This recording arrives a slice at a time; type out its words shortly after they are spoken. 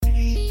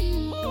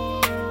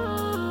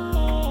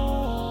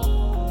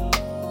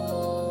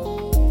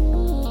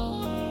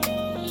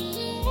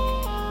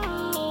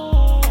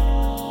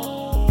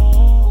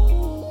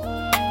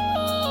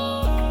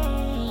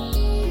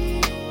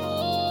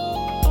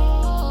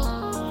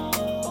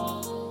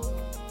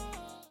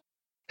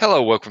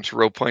Hello, welcome to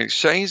Role Playing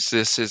Exchange.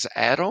 This is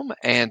Adam,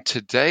 and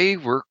today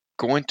we're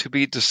going to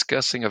be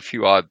discussing a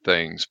few odd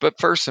things.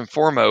 But first and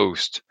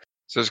foremost,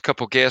 there's a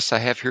couple guests I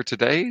have here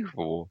today.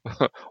 Well,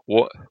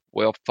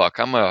 fuck,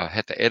 I'm going to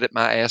have to edit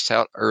my ass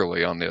out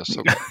early on this.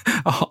 Okay?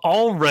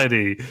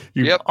 Already.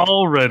 Yep.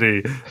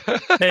 Already.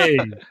 Hey,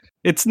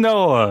 it's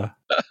Noah.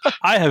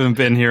 I haven't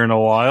been here in a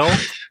while.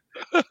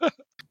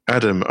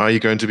 Adam, are you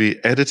going to be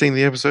editing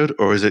the episode,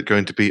 or is it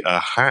going to be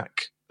a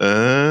hack? Getting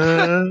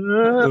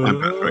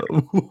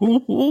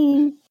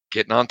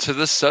on to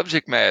the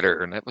subject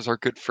matter, and that was our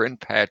good friend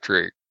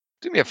Patrick.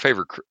 Do me a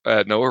favor,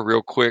 Noah,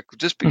 real quick.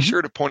 Just be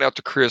sure to point out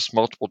to Chris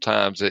multiple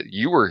times that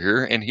you were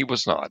here and he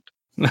was not.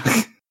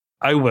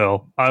 I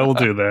will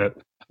do that.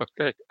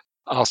 Okay,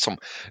 awesome.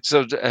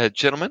 So,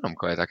 gentlemen, I'm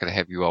glad I could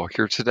have you all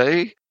here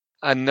today.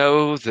 I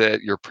know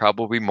that you're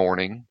probably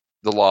mourning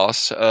the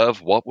loss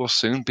of what will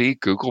soon be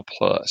Google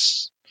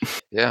Plus.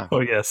 Yeah. Oh,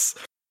 yes.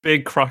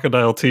 Big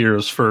crocodile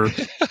tears for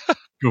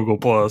Google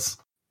Plus.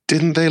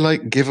 Didn't they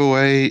give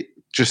away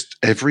just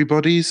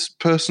everybody's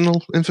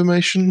personal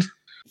information?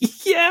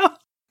 Yeah.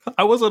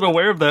 I wasn't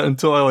aware of that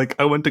until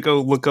I went to go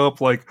look up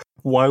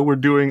why we're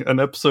doing an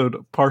episode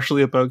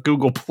partially about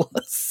Google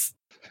Plus.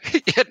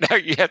 Yeah, now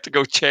you have to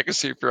go check and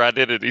see if your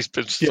identity's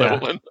been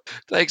stolen. Yeah.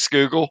 Thanks,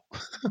 Google.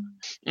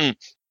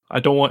 I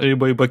don't want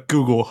anybody but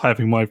Google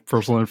having my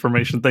personal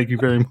information. Thank you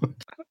very much.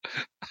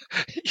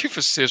 You've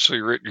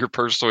essentially written your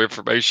personal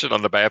information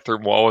on the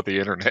bathroom wall of the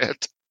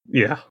internet.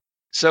 Yeah.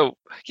 So,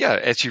 yeah,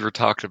 as you were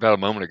talking about a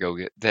moment ago,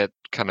 that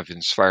kind of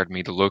inspired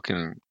me to look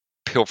and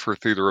pilfer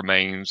through the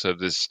remains of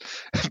this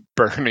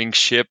burning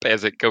ship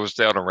as it goes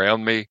down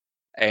around me.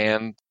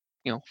 And,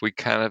 we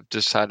kind of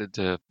decided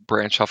to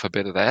branch off a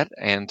bit of that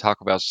and talk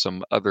about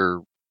some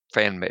other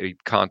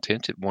fan-made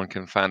content that one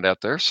can find out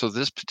there. So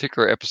this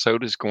particular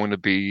episode is going to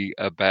be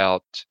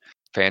about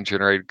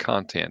fan-generated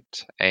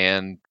content.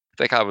 And I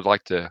think I would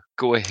like to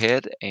go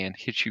ahead and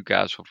hit you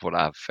guys with what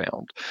I've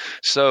found.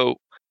 So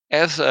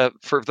as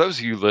for those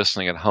of you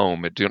listening at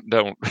home and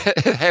don't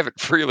haven't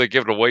freely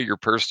given away your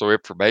personal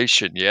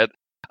information yet,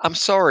 I'm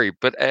sorry,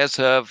 but as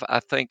of,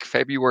 I think,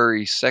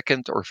 February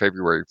 2nd or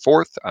February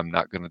 4th, I'm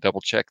not going to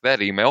double check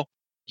that email,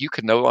 you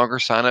can no longer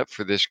sign up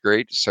for this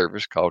great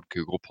service called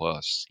Google+.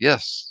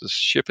 Yes, the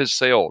ship has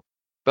sailed.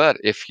 But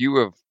if you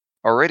have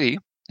already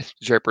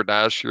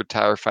jeopardized your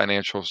entire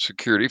financial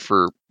security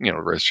for, the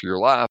rest of your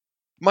life,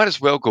 you might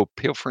as well go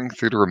pilfering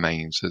through the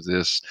remains of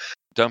this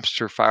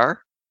dumpster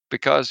fire.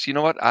 Because, you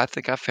know what, I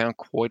think I found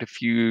quite a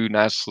few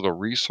nice little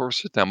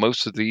resources. Now,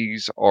 most of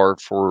these are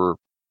for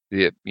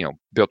the,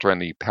 built around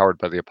the Powered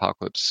by the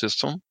Apocalypse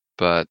system.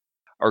 But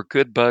our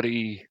good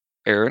buddy,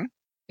 Aaron,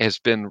 has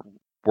been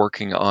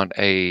working on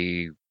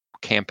a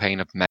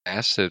campaign of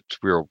mass that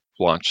we'll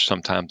launch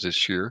sometime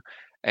this year.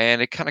 And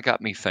it kind of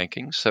got me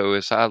thinking. So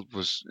as I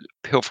was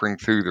pilfering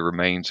through the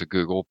remains of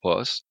Google+,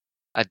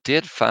 I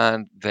did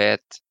find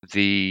that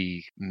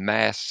the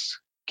mass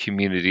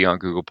community on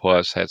Google+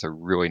 has a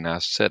really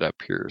nice setup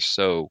here.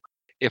 So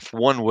if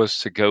one was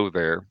to go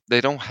there,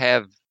 they don't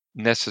have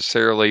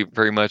necessarily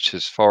very much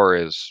as far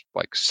as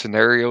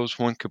scenarios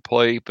one could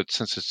play, but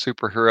since it's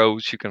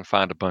superheroes, you can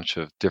find a bunch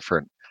of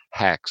different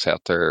hacks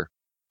out there,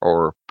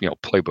 or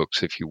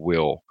playbooks, if you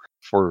will,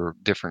 for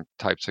different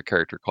types of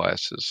character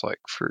classes. Like,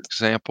 for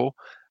example,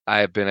 I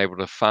have been able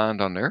to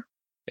find on there,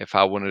 if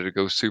I wanted to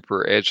go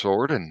super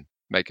edgelord and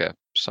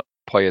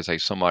play as a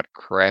somewhat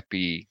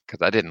crappy,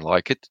 because I didn't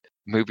like it,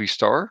 movie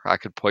star, I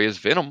could play as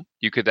Venom.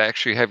 You could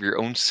actually have your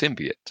own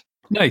symbiote.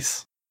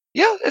 Nice.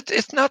 Yeah,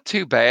 it's not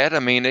too bad. I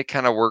mean, it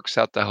kind of works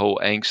out the whole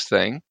angst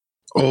thing.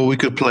 Or we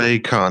could play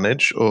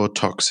Carnage or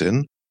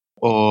Toxin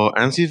or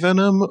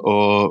Anti-Venom,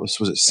 or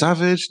was it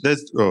Savage? I have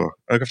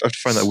to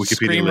find that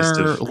Wikipedia list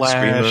of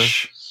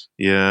Lash.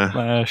 Screamer. Yeah.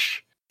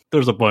 Lash.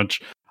 There's a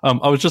bunch.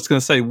 I was just going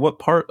to say, what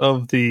part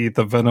of the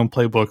Venom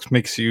playbooks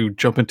makes you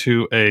jump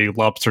into a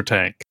lobster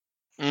tank?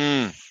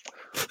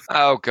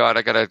 Oh, God,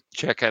 I got to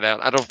check it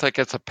out. I don't think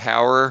it's a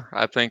power.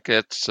 I think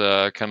it's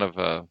kind of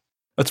a...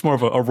 That's more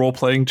of a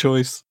role-playing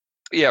choice?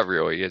 Yeah,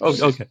 really.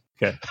 Okay.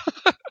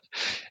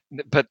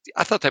 But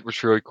I thought that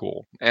was really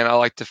cool. And I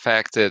like the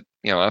fact that,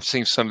 I've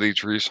seen some of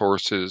these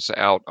resources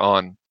out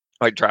on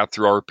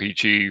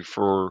DriveThruRPG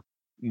for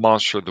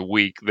Monster of the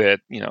Week that,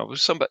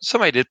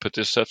 somebody did put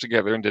this stuff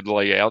together and did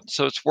lay out.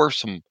 So it's worth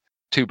some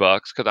 $2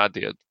 because I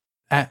did.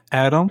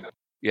 Adam?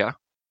 Yeah?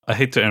 I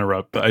hate to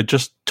interrupt, but I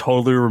just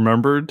totally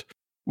remembered.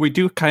 We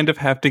do kind of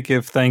have to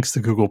give thanks to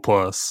Google+.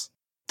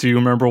 Do you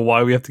remember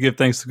why we have to give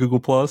thanks to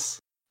Google+?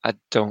 I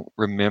don't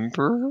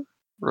remember.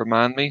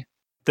 Remind me.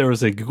 There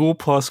was a Google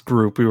Plus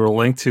group we were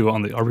linked to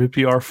on the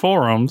RPPR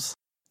forums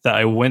that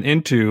I went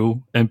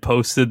into and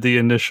posted the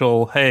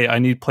initial, hey, I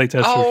need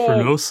playtesters for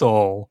No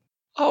Soul.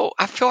 Oh,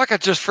 I feel like I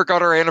just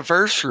forgot our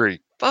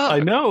anniversary. Fuck. I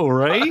know,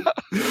 right?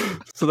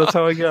 So that's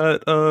how I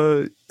got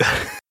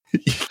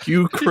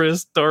you,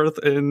 Chris, Darth,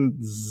 and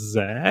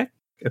Zach?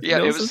 Yeah,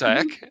 it was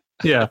Zach.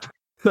 Yeah,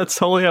 that's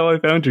totally how I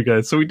found you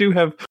guys. So we do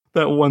have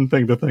that one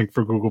thing to thank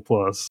for Google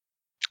Plus.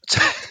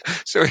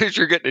 So as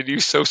you're getting a new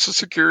Social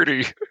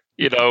Security,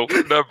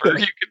 number.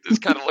 You can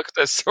just kind of look at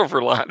that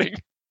silver lining.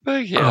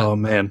 But yeah. Oh,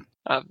 man.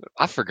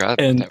 I forgot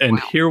about And that. and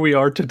Wow. here we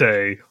are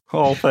today,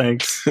 all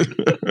thanks to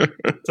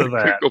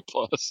that. Google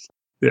Plus.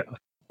 Yeah.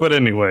 But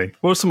anyway,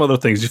 what are some other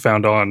things you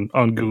found on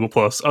Google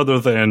Plus other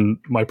than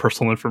my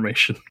personal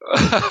information?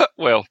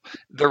 Well,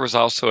 there was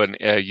also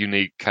a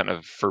unique kind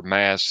of for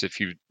mass. If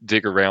you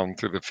dig around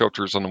through the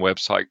filters on the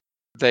website,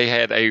 they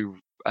had a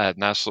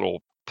nice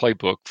little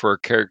playbook for a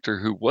character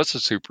who was a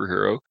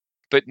superhero,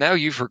 but now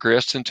you've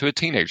regressed into a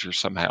teenager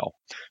somehow.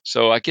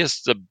 So I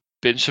guess the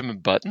Benjamin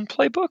Button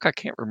playbook, I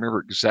can't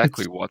remember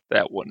exactly what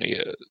that one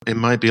is. It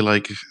might be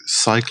like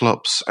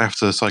Cyclops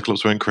after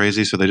Cyclops went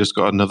crazy, so they just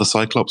got another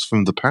Cyclops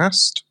from the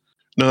past.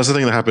 No, that's the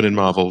thing that happened in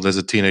Marvel. There's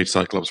a teenage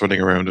Cyclops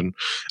running around, and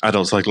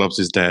adult Cyclops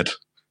is dead.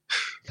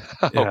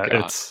 Yeah,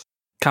 it's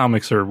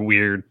comics are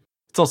weird.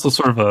 It's also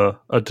sort of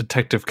a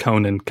Detective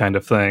Conan kind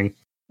of thing.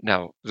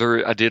 Now,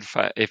 I did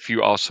find, if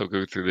you also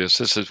go through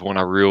this is one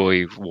I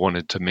really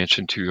wanted to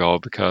mention to y'all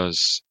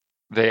because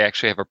they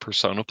actually have a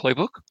Persona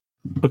playbook.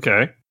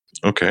 Okay.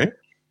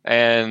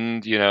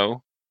 And,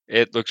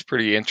 it looks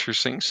pretty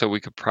interesting. So we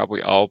could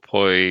probably all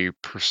play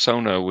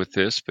Persona with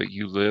this, but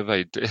you live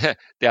the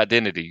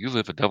identity. You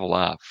live a double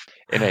life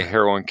in a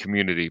heroin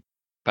community.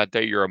 By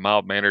day, you're a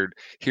mild-mannered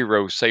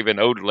hero saving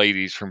old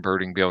ladies from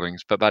burning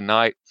buildings. But by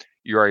night,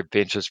 you are a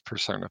vengeance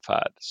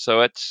personified. So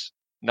it's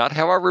not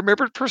how I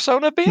remembered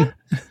Persona being.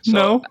 So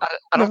No,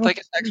 I don't think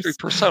it's actually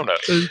Persona.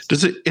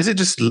 Is it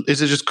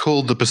just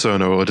called the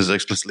Persona, or does it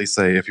explicitly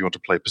say if you want to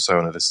play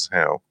Persona, this is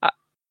how?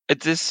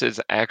 This is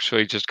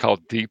actually just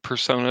called the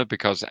Persona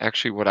because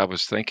actually what I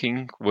was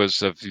thinking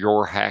was of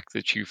your hack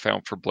that you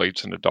found for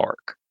Blades in the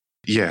Dark.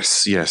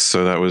 Yes.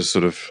 So that was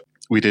sort of,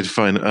 we did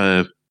find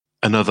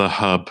another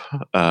hub,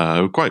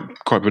 quite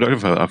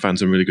productive. I found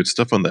some really good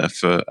stuff on there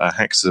for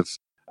hacks of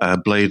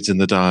Blades in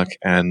the Dark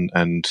and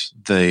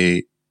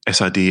the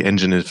SID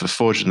engine for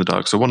Forged in the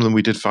Dark. So one of them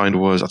we did find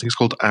was, I think it's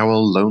called Our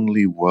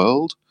Lonely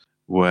World,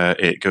 where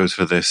it goes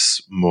for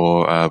this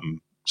more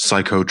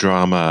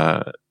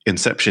psychodrama,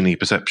 Inception-y,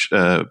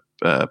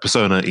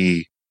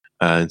 Persona-y,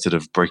 instead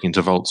of breaking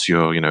into vaults,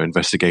 you're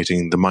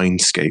investigating the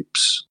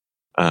mindscapes,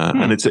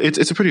 and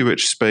it's a pretty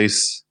rich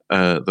space.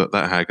 That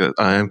hack.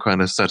 I am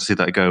kind of sad to see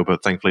that go,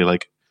 but thankfully,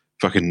 like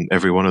fucking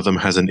every one of them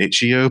has an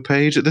Itch.io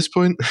page at this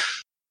point.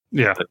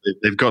 Yeah,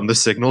 they've gotten the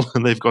signal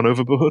and they've gone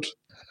overboard.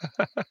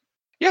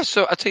 Yeah,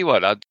 so I tell you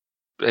what,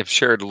 I've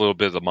shared a little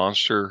bit of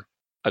the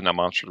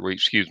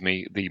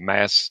the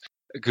Mass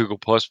Google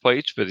Plus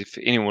page, but if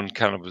anyone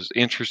kind of was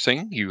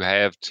interesting, you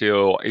have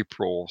till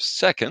April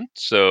 2nd.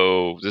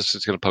 So this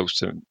is going to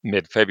post in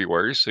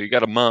mid-February. So you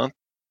got a month,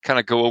 kind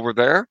of go over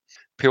there,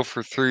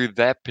 pilfer through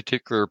that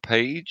particular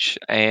page.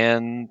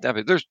 And I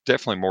mean, there's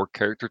definitely more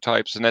character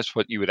types, and that's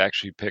what you would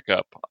actually pick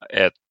up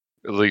at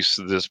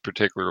least this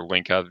particular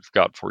link I've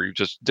got for you,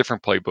 just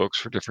different playbooks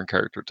for different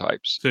character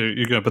types. So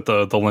you're going to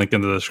put the link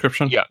in the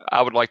description? Yeah,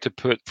 I would like to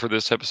put for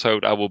this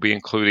episode, I will be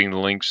including the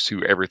links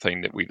to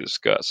everything that we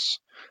discuss.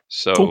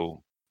 So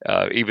cool.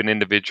 Even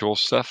individual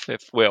stuff,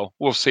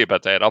 we'll see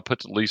about that. I'll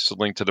put at least a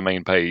link to the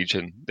main page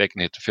and they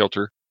can hit the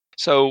filter.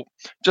 So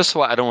just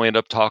so I don't end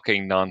up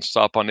talking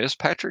nonstop on this,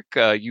 Patrick,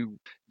 why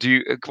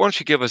don't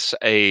you give us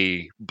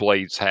a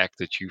Blades hack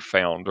that you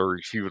found, or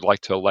if you would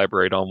like to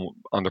elaborate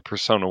on the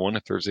Persona one,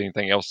 if there's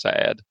anything else to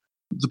add.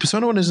 The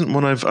Persona one isn't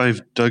one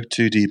I've dug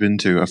too deep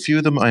into. A few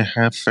of them I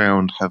have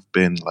found have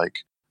been like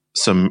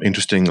some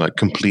interesting, like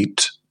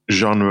complete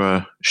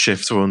genre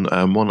shifts. One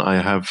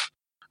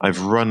I've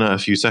run a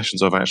few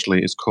sessions of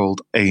actually is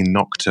called A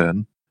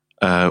Nocturne,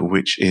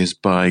 which is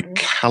by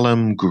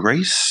Callum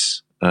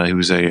Grace, who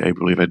is I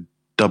believe a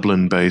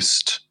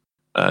Dublin-based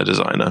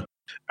designer.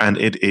 And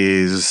it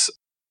is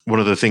one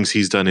of the things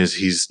he's done is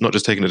he's not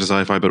just taken it to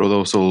sci-fi, but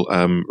also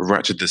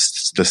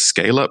ratcheted the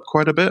scale up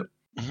quite a bit,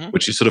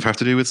 which you sort of have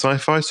to do with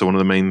sci-fi. So one of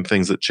the main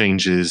things that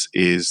changes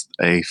is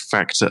a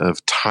factor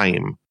of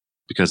time,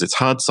 because it's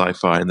hard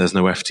sci-fi and there's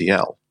no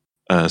FTL.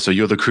 So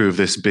you're the crew of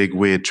this big,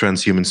 weird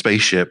transhuman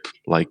spaceship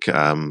like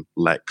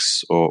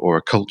Lex or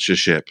a culture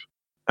ship,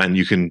 and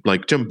you can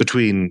like jump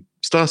between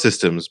star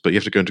systems, but you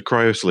have to go into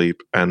cryosleep,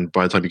 and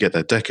by the time you get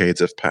there, decades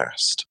have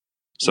passed.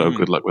 So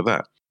good luck with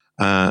that.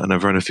 And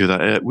I've run a few of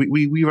that.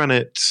 We ran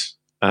it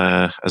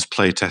as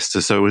play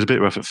testers, so it was a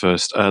bit rough at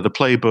first. The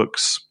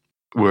playbooks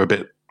were a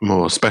bit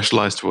more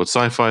specialized towards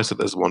sci-fi, so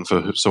there's one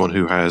for someone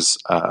who has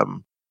a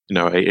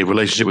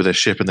relationship with their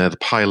ship and they're the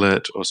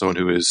pilot, or someone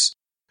who is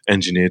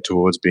engineered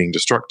towards being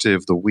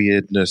destructive. The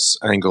weirdness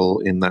angle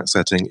in that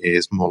setting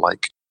is more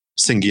like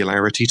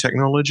singularity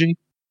technology.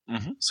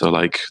 So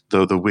like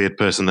the weird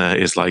person there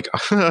is like,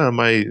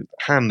 my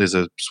hand is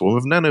a swarm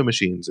of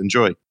nanomachines,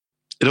 enjoy.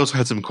 It also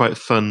had some quite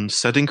fun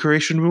setting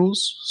creation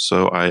rules,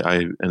 so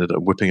I ended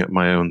up whipping up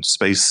my own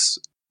space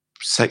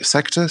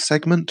sector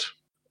segment,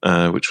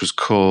 which was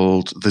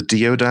called the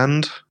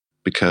Deodand,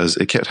 because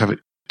it kept having...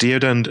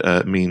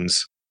 Deodand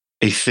means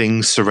a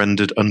thing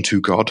surrendered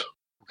unto God.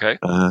 Okay.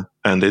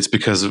 And it's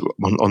because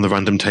on the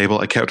random table,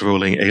 I kept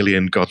rolling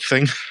alien god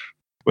thing.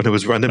 when it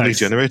was randomly Nice.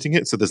 generating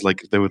it. So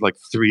there were like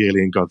 3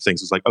 alien god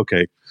things. It's like,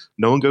 okay,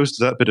 no one goes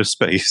to that bit of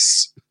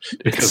space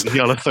because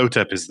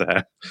Nyarlathotep is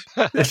there.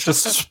 It's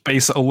just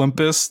Space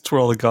Olympus. It's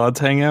where all the gods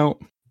hang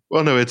out.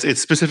 Well, no, it's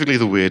specifically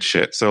the weird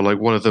shit. So, like,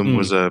 one of them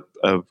was a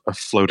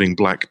floating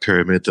black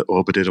pyramid that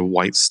orbited a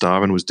white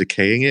star and was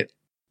decaying it.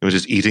 It was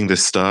just eating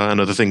this star.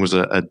 Another thing was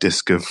a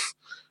disc of,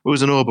 it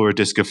was an orb or a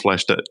disc of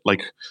flesh that,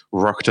 like,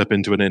 rocked up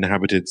into an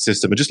inhabited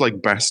system and just, like,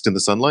 basked in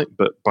the sunlight,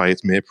 but by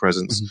its mere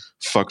presence,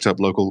 fucked up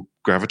local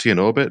gravity and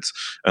orbit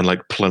and,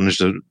 like,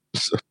 plunged a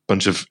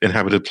bunch of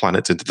inhabited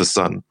planets into the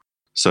sun.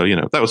 So,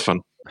 that was fun.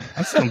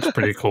 That sounds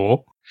pretty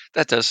cool.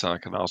 That does sound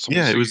like an awesome.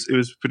 Yeah, it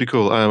was pretty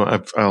cool.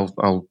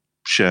 I'll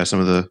share some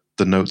of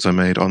the notes I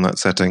made on that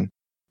setting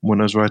when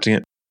I was writing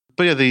it.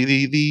 But yeah,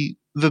 the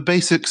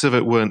basics of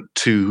it weren't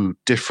too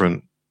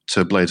different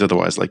to Blades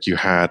otherwise. Like, you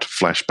had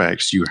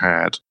flashbacks, you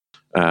had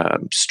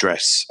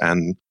stress,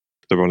 and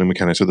the rolling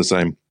mechanics were the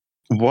same.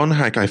 One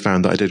hack I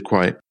found that I did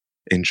quite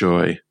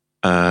enjoy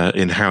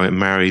in how it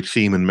married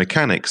theme and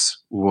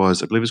mechanics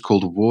was, I believe it's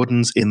called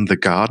Wardens in the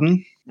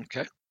Garden.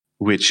 Okay.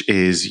 Which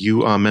is,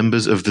 you are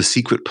members of the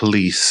secret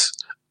police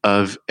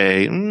of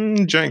a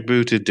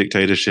jackbooted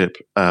dictatorship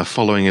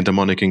following a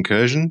demonic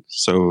incursion.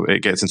 So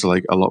it gets into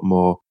like a lot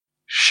more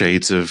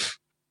shades of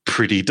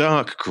pretty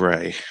dark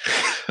grey.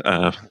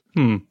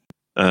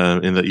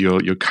 In that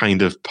you're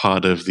kind of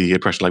part of the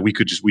oppression. Like, we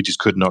just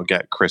could not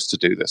get Chris to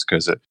do this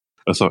because it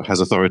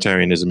has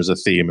authoritarianism as a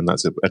theme, and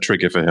that's a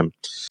trigger for him.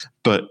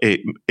 But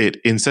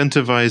it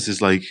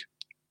incentivizes, like,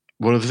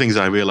 one of the things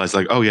I realized,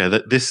 like, oh yeah,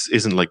 that this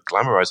isn't like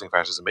glamorizing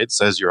fascism. It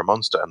says you're a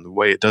monster. And the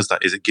way it does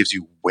that is it gives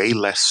you way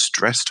less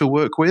stress to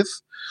work with,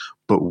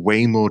 but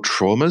way more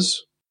traumas.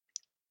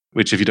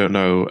 Which, if you don't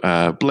know,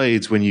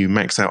 Blades, when you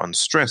max out on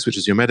stress, which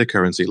is your meta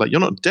currency, like, you're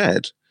not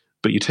dead,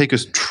 but you take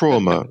as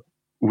trauma,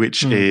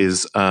 which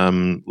is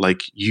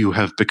like you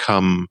have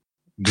become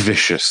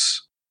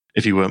vicious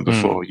if you weren't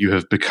before. You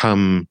have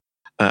become,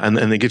 and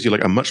it gives you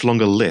like a much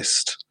longer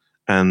list.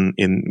 And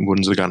in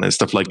Wardens of the Garden, it's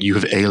stuff like you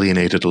have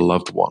alienated a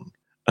loved one,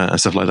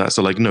 stuff like that.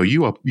 So, like, no,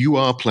 you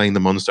are playing the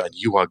monster, and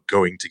you are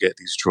going to get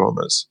these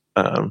traumas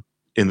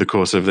in the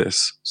course of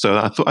this. So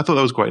I thought that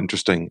was quite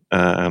interesting,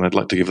 and I'd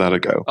like to give that a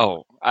go.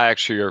 Oh, I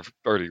actually have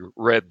already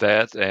read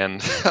that,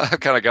 and I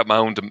kind of got my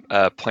own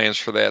plans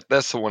for that.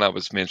 That's the one I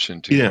was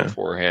mentioning to you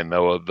beforehand,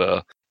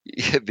 Noah.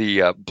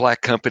 The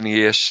Black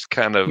Company-ish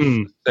kind of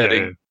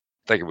setting. Yeah.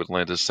 I think it would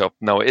lend itself.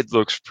 No, it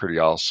looks pretty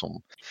awesome.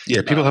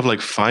 Yeah, people have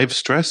like 5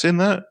 stress in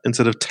that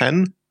instead of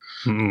 10.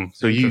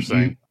 So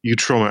you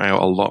trauma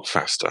out a lot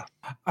faster.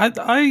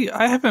 I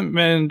haven't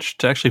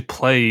managed to actually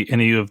play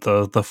any of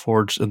the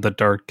Forged in the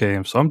Dark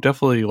games, so I'm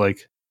definitely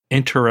like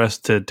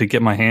interested to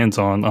get my hands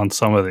on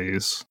some of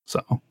these.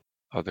 So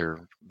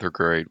they're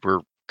great. We're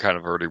kind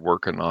of already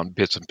working on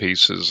bits and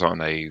pieces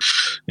on a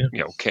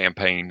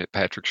campaign that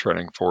Patrick's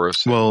running for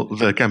us. Well,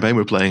 the campaign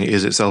we're playing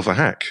is itself a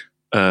hack.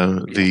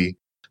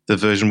 The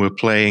version we're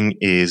playing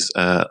is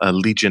a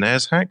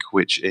Legionnaires hack,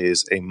 which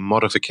is a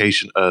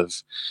modification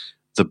of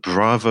the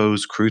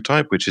Bravos crew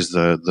type, which is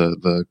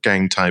the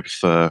gang type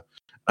for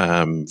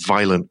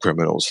violent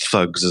criminals,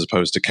 thugs, as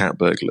opposed to cat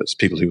burglars,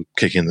 people who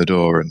kick in the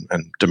door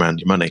and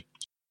demand your money.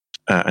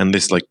 And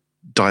this like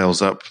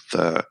dials up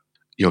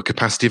your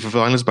capacity for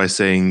violence by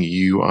saying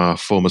you are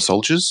former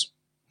soldiers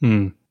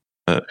who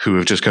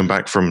have just come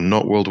back from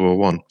not World War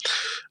One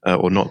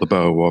or not the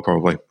Boer War,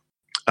 probably,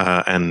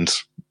 and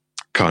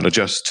can't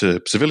adjust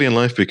to civilian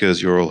life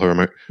because you're all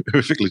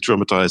horrifically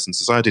traumatized and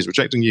society is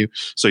rejecting you,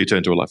 so you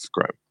turn to a life of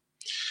crime.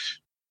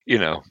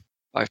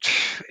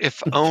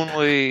 If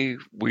only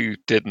we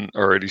didn't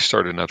already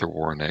start another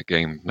war in that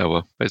game,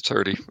 Noah. It's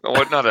already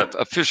not an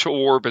official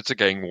war, but it's a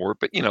gang war.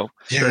 But yeah,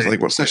 it's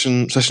like what,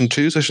 session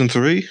 2, session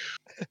 3?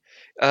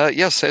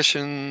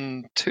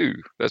 Session 2.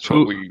 That's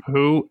what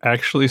Who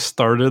actually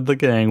started the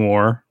gang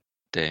war?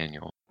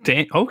 Daniel.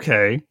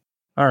 Okay,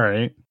 all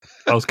right.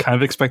 I was kind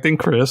of expecting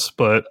Chris,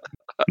 but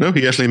no,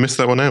 he actually missed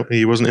that one out.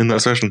 He wasn't in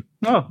that session.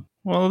 Oh,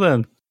 well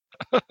then,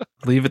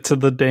 leave it to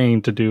the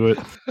Dane to do it.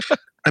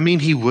 I mean,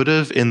 he would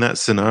have in that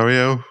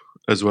scenario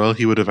as well.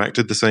 He would have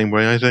acted the same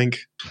way, I think.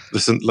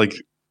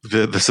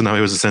 The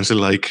scenario was essentially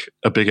like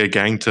a bigger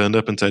gang turned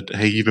up and said,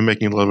 "Hey, you've been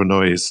making a lot of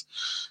noise,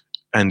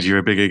 and you're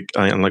a bigger,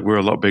 and like we're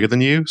a lot bigger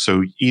than you.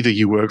 So either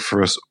you work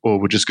for us, or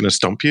we're just going to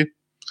stomp you."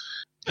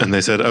 And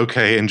they said,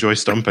 "Okay, enjoy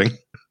stomping."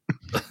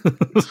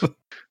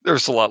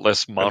 There's a lot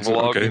less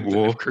monologue than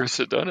if Chris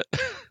had done it.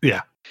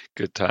 Yeah,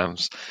 good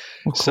times.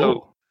 Well,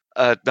 cool.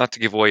 So, not to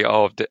give away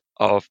all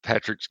of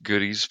Patrick's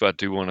goodies, but I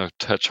do want to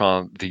touch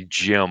on the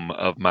gem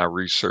of my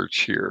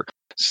research here.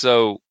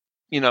 So,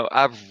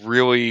 I've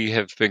really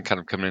have been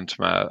kind of coming into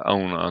my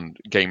own on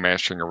game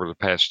mastering over the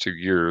past 2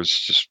 years,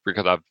 just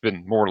because I've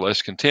been more or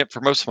less content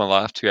for most of my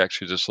life to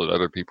actually just let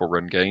other people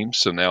run games.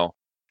 So now,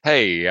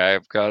 hey,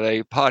 I've got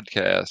a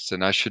podcast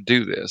and I should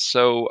do this.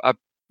 So I've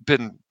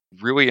been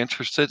really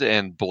interested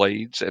in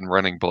Blades and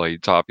running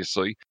Blades,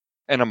 obviously.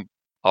 And I'm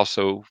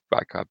Also,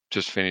 like I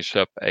just finished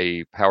up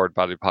a Powered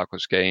by the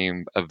Apocalypse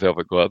game, a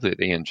Velvet Glove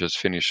that Ian just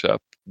finished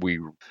up. We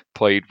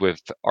played with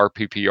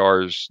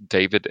RPPR's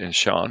David and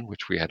Sean,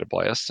 which we had a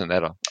blast, and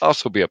that'll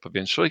also be up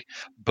eventually.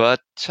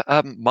 But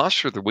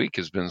Monster of the Week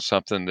has been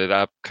something that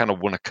I kind of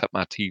want to cut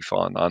my teeth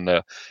on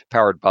the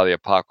Powered by the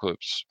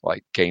Apocalypse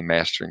like game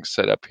mastering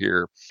setup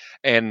here.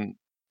 And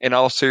in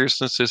all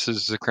seriousness, this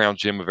is the crown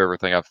gem of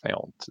everything I've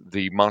found.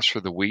 The Monster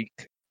of the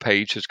Week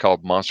page is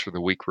called Monster of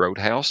the Week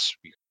Roadhouse.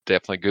 You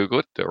definitely Google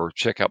it or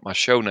check out my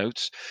show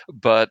notes.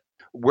 But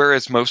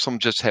whereas most of them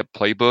just have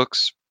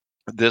playbooks,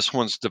 this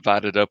one's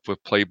divided up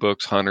with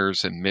playbooks,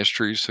 hunters, and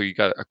mysteries. So you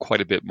got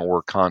quite a bit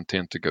more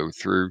content to go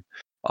through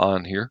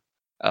on here.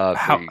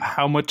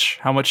 How much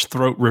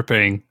throat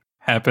ripping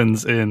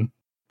happens in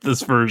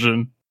this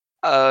version?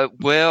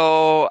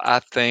 Well, I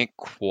think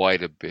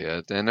quite a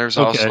bit. And there's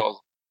also,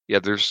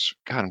 there's,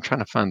 God, I'm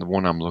trying to find the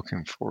one I'm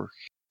looking for.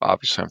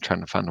 Obviously, I'm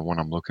trying to find the one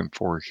I'm looking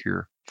for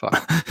here.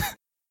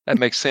 That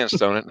makes sense,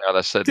 don't it? Now that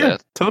I said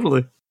that.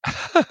 Totally.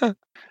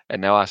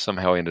 And now I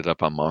somehow ended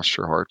up on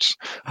Monster Hearts.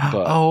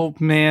 But... Oh,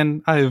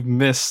 man, I've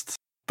missed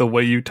the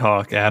way you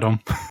talk, Adam.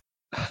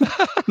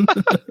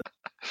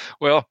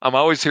 Well, I'm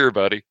always here,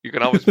 buddy. You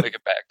can always make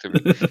it back to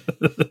me.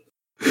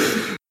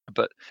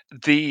 But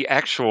the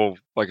actual,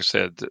 like I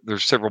said,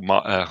 there's several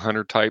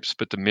hunter types,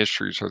 but the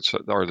mysteries are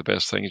the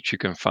best thing that you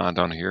can find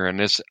on here. And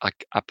this,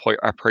 I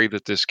pray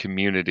that this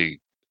community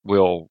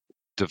will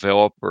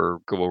develop or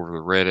go over to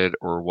Reddit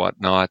or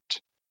whatnot.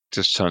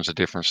 Just tons of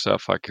different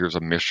stuff. Like here's a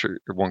mystery,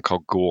 one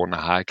called Ghoul in the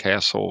High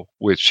Castle,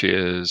 which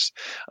is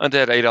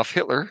undead Adolf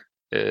Hitler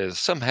is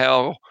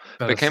somehow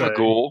became a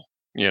ghoul,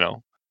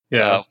 from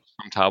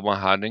Taiwan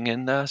hiding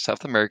in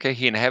South America.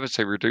 He inhabits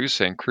a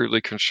reduced and crudely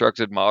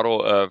constructed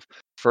model of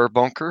fur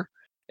bunker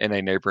in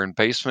a neighboring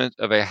basement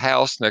of a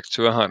house next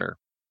to a hunter.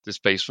 This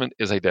basement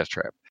is a death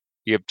trap.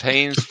 He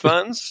obtains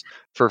funds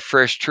for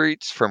fresh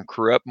treats from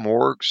corrupt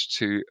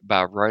morgues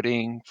by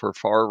writing for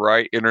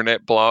far-right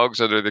internet blogs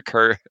under the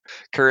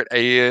current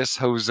alias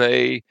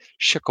Jose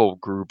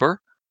Schickelgruber,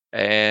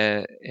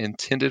 and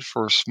intended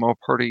for a small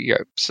party.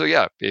 Yeah. So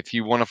if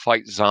you want to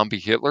fight zombie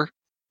Hitler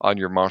on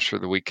your Monster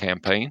of the Week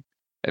campaign,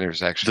 and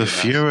there's actually the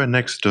Fuhrer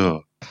next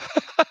door.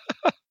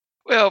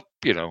 Well,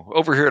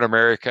 over here in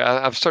America,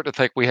 I'm starting to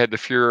think we had the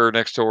Fuhrer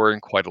next door in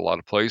quite a lot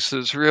of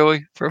places,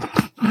 really.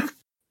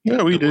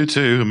 Yeah, we do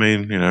too. I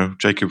mean,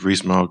 Jacob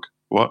Rees-Mogg.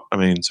 What? I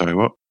mean, sorry,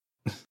 what?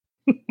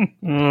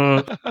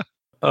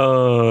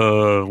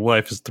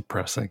 Life is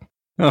depressing.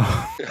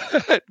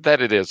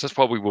 That it is. That's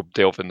why we will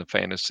delve into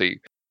fantasy.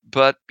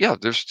 But yeah,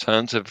 there's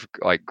tons of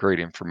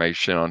great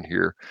information on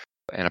here,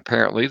 and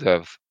apparently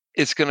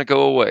it's going to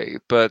go away.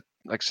 But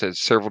like I said,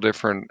 several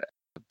different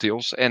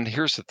deals. And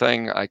here's the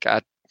thing: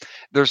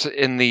 there's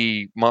in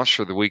the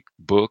Monster of the Week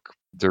book,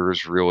 there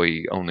is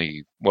really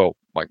only,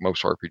 like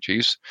most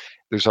RPGs,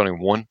 there's only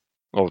one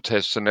little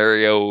test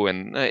scenario,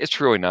 and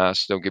it's really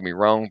nice, don't get me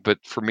wrong, but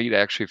for me to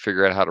actually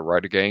figure out how to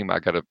write a game, I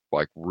got to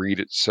read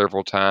it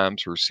several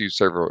times or see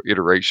several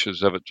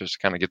iterations of it just to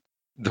kind of get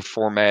the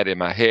format in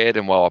my head.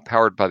 And while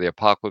Powered by the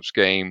Apocalypse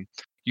game,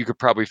 you could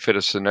probably fit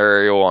a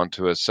scenario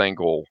onto a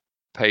single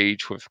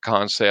page with a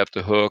concept,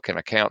 a hook, and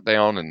a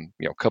countdown, and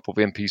a couple of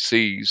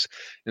NPCs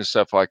and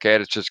stuff like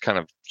that. It's just kind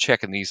of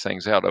checking these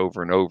things out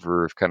over and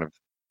over,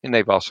 and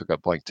they've also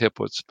got blank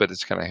templates, but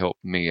it's kind of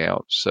helped me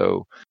out.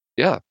 So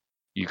yeah,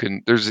 you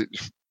can.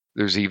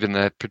 There's even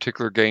that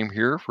particular game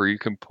here where you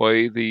can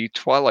play the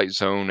Twilight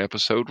Zone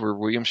episode where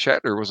William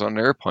Shatner was on an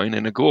airplane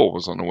and a ghoul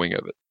was on the wing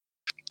of it.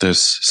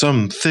 There's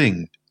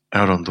something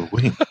out on the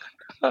wing.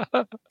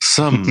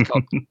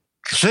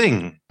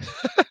 Thing.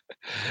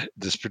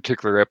 This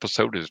particular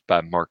episode is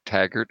by Mark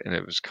Taggart, and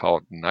it was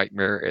called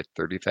Nightmare at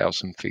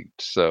 30,000 Feet.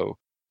 So,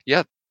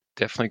 yeah,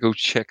 definitely go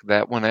check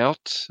that one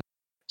out.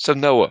 So,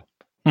 Noah,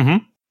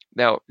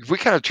 now, we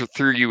kind of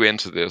threw you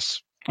into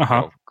this,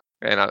 and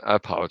I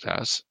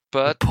apologize,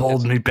 but... You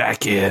pulled me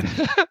back in.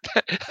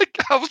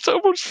 I was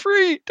almost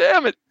free.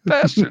 Damn it,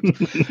 bastards.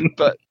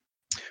 But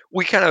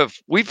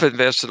we've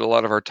invested a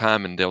lot of our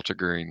time in Delta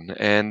Green,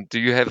 and do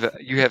you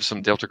have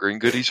some Delta Green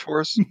goodies for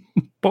us?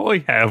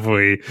 Boy, have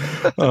we.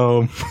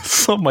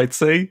 Some might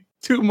say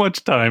too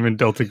much time in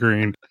Delta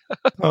Green.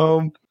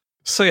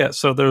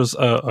 So there's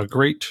a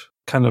great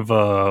kind of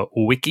a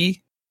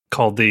wiki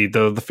called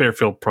the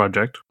Fairfield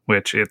Project,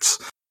 which it's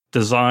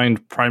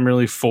designed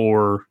primarily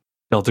for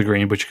Delta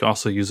Green, but you can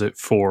also use it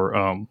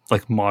for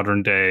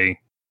modern day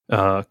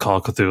Call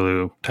of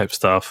Cthulhu type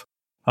stuff.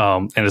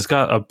 And it's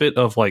got a bit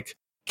of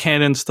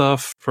canon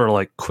stuff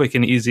for quick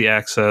and easy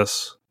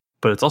access,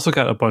 but it's also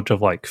got a bunch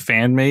of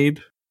fan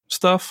made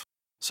stuff.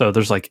 So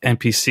there's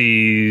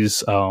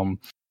NPCs,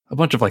 a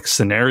bunch of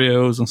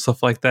scenarios and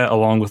stuff like that,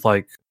 along with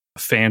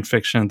fan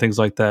fiction and things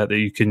like that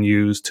you can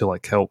use to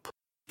help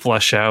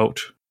flesh out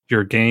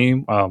your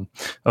game. I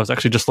was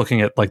actually just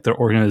looking at their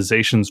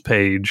organizations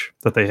page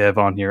that they have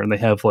on here, and they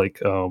have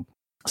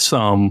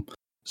some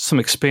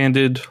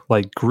expanded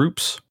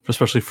groups,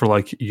 especially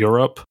for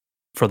Europe,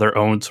 for their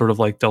own sort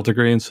of Delta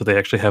Green. So they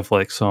actually have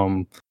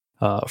some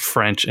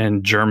French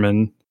and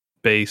German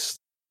based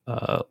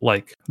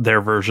like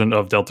their version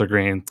of Delta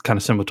Green, kind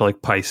of similar to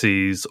like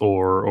Pisces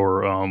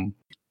or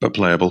but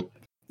playable.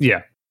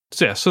 yeah.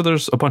 So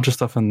there's a bunch of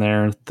stuff in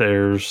there.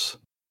 There's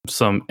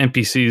some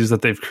NPCs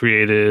that they've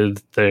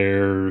created.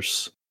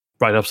 There's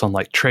write-ups on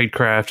like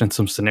tradecraft and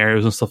some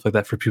scenarios and stuff like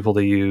that for people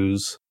to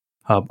use.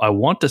 I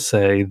want to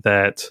say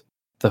that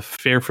the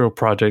Fairfield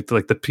project,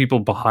 like the people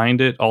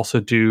behind it,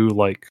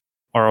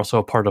 are also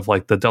a part of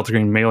like the Delta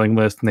Green mailing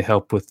list, and they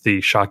help with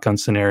the shotgun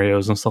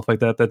scenarios and stuff like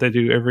that they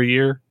do every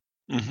year.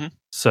 Mm-hmm.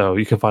 So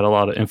you can find a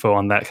lot of info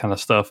on that kind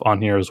of stuff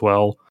on here as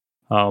well.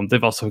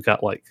 They've also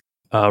got like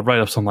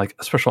write-ups on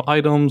like special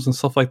items and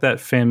stuff like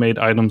that, fan-made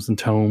items and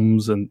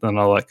tomes and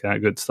all that kind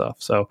of good stuff.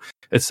 So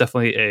it's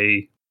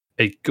definitely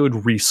a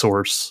good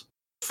resource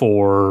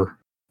for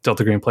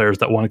Delta Green players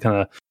that want to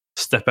kind of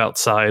step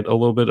outside a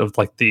little bit of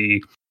like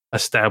the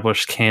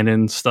established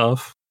canon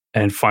stuff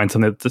and find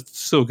something that's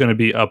still going to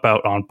be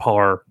about on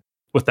par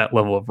with that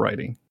level of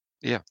writing.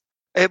 Yeah.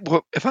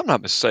 Well, if I'm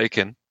not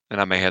mistaken,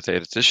 and I may have to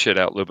edit this shit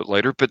out a little bit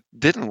later, but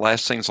didn't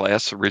Last Things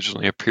Last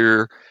originally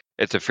appear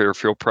at the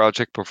Fairfield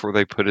project before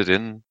they put it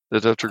in the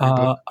Delta Green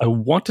book? I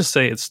want to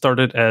say it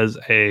started as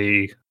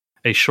a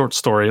short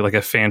story, like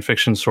a fan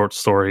fiction short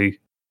story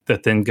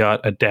that then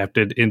got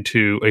adapted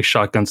into a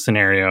shotgun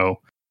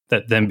scenario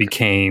that then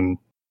became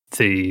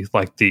the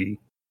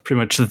pretty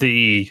much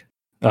the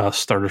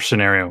starter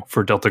scenario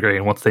for Delta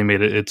Green once they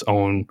made it its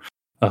own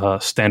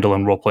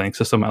standalone role-playing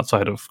system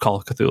outside of Call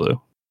of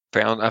Cthulhu.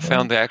 I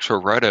found the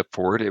actual write-up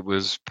for it. It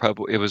was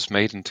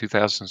made in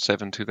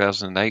 2007,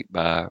 2008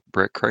 by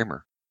Brett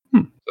Kramer.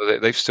 So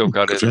they've still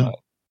got it.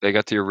 They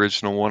got the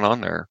original one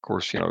on there. Of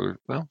course,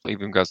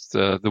 even got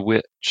the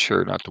witch,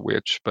 or not the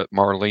witch, but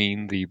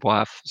Marlene, the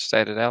wife,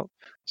 statted out.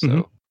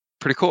 So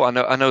pretty cool.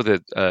 I know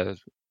that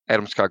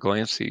Adam Scott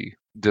Glancy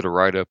did a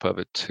write-up of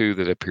it too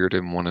that appeared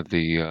in one of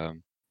the.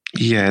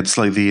 Yeah, it's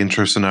like the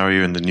intro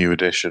scenario in the new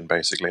edition.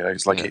 Basically,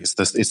 it's like it's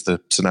the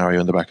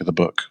scenario in the back of the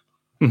book.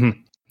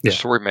 Mm-hmm. The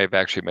story may have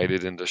actually made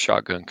it into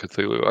Shotgun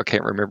Cthulhu. I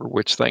can't remember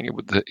which thing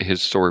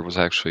his story was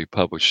actually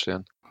published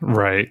in.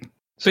 Right.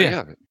 So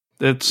yeah.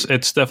 It's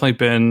definitely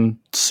been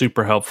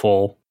super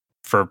helpful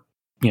for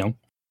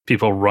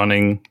people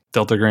running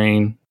Delta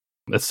Green.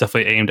 It's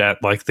definitely aimed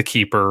at like the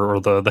keeper or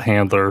the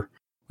handler,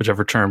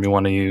 whichever term you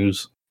want to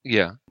use.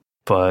 Yeah.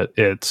 But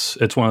it's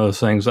one of those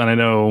things, and I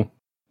know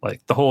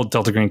like the whole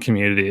Delta Green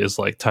community is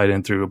like tied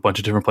in through a bunch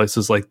of different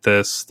places like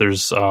this.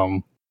 There's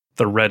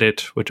the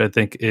Reddit, which I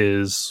think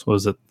I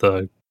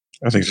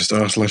think it's just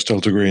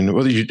r/Delta Green.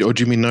 Or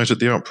do you mean Night at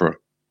the Opera?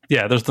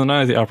 Yeah, there's the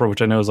Night at the Opera,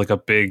 which I know is like a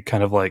big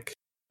kind of like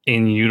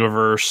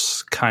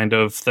in-universe kind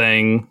of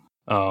thing,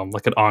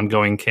 like an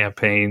ongoing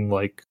campaign,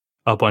 like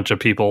a bunch of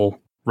people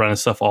running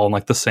stuff all in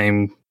like the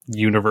same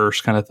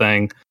universe kind of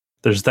thing.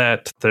 There's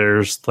that.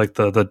 There's like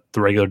the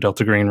regular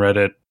Delta Green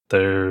Reddit.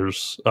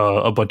 There's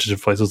a bunch of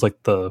different places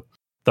like the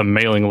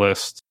mailing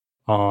list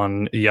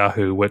on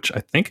Yahoo, which I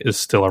think is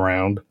still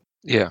around.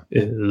 Yeah,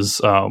 was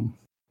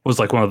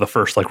like one of the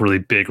first like really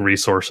big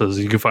resources.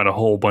 You can find a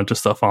whole bunch of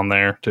stuff on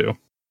there too.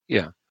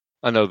 Yeah,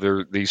 I know there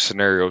are these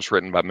scenarios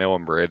written by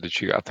Melon Bread that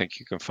I think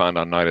you can find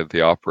on Night at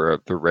the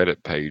Opera. The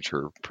Reddit page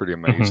are pretty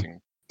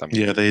amazing.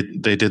 Yeah,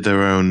 they did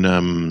their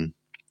own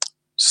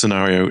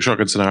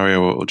shotgun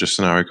scenario, or just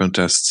scenario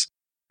contests,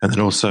 and then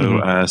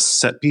also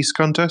set piece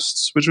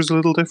contests, which was a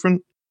little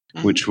different.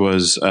 Which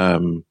was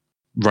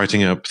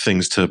writing up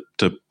things to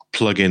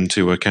plug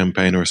into a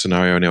campaign or a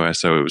scenario anywhere.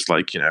 So it was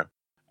like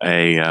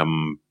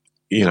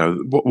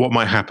what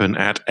might happen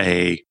at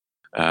a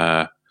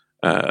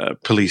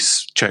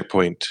police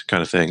checkpoint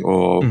kind of thing,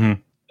 or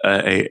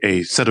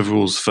a set of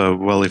rules for,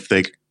 well, if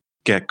they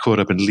get caught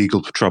up in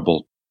legal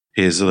trouble,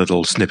 here's a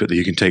little snippet that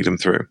you can take them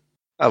through.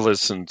 I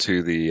listened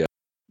to the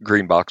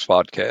Green Box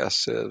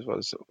podcast.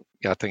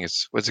 I think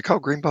was it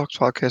called Green Box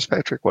Podcast,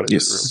 Patrick? What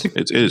is it?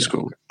 It is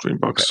called Green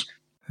Box.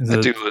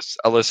 Okay.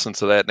 I listened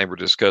to that, and they were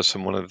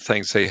discussing one of the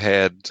things they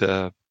had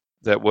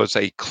that was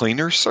a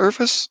cleaner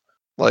service,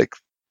 like.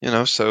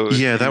 So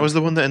that was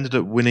the one that ended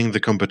up winning the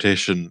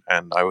competition,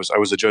 and I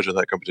was a judge on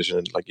that competition,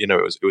 and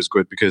it was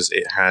good because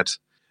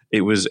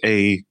it was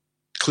a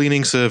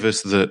cleaning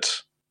service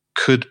that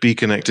could be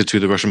connected to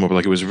the Russian mob.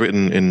 Like, it was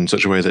written in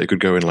such a way that it could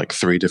go in like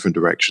 3 different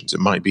directions. It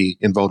might be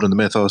involved in the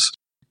mythos,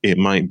 it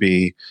might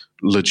be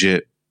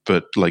legit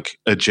but like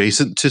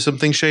adjacent to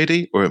something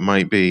shady, or it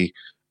might be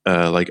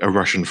like a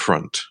Russian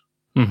front.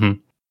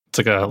 It's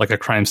like a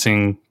crime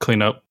scene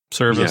cleanup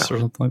service or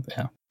something like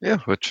that. Yeah,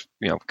 which,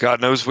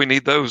 God knows we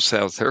need those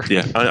out there.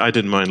 Yeah, I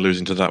didn't mind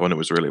losing to that one. It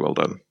was really well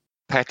done.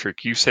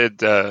 Patrick, you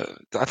said,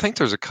 I think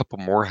there's a couple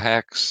more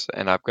hacks,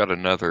 and I've got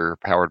another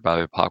Powered by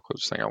the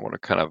Apocalypse thing I want to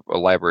kind of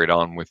elaborate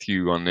on with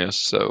you on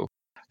this.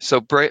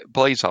 So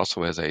Blaze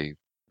also has a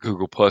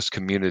Google Plus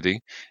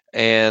community,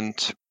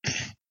 and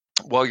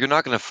while you're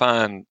not going to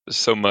find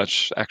so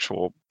much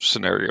actual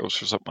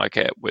scenarios or something like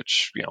that,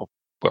 which,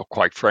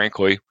 quite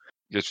frankly,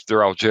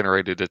 they're all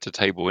generated at the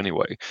table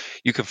anyway,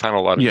 you can find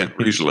a lot of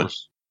usually.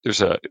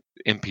 There's a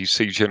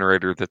NPC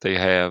generator that they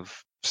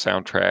have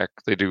soundtrack.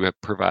 They do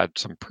provide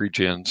some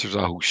pre-gens. There's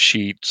a whole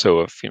sheet,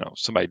 so if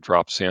somebody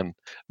drops in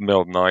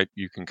middle of the night,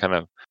 you can kind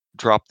of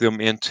drop them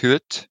into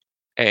it.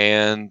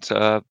 And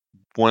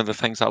one of the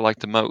things I like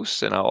the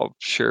most, and I'll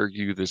share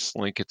you this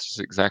link at this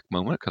exact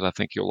moment because I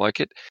think you'll like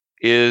it,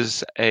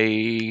 is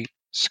a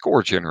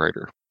score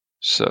generator.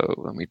 So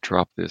let me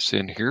drop this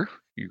in here.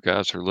 You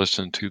guys are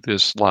listening to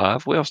this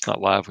live. Well, it's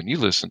not live when you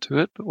listen to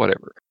it, but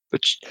whatever.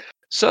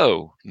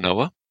 So,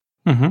 Noah,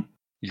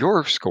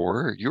 your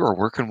score, you are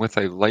working with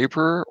a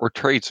laborer or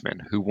tradesman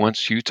who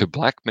wants you to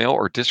blackmail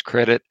or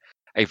discredit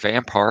a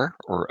vampire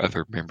or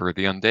other member of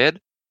the undead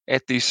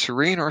at a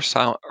serene or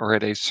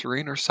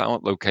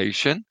silent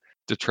location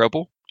to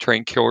trouble,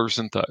 train killers,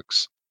 and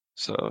thugs.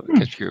 So,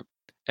 get you.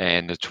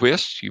 And the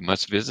twist, you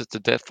must visit the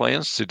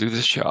Deathlands to do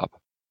this job.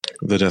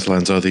 The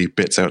Deathlands are the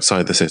bits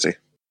outside the city.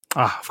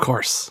 Ah, of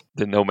course.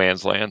 The no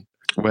man's land.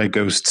 Where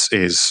ghosts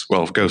is,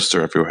 well, ghosts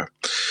are everywhere.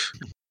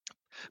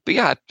 But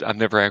yeah, I've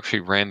never actually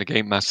ran the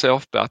game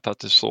myself, but I thought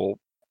this will...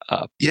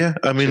 yeah,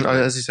 I mean,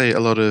 as you say, a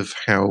lot of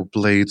how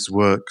Blades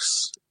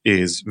works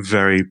is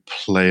very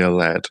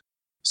player-led.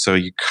 So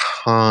you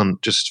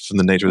can't, just from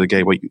the nature of the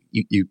game,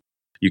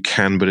 you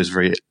can, but it's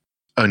very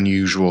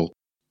unusual,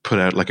 put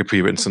out like a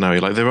pre-written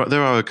scenario. Like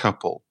there are a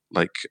couple,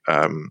 like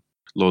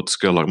Lord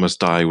Skurlock Must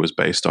Die was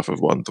based off of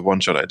the one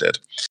shot I did.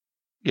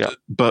 Yeah.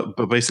 But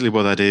basically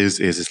what that is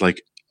it's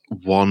like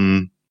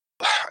one,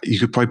 you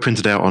could probably print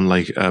it out on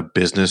like a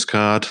business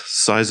card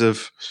size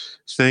of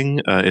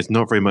thing. It's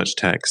not very much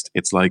text.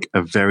 It's like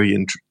a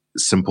very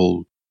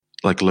simple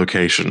like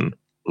location,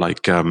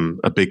 like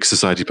a big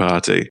society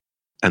party,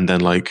 and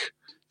then like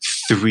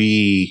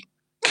 3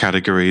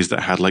 categories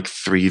that had like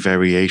 3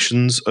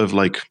 variations of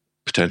like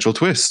potential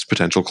twist,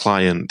 potential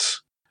client,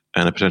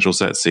 and a potential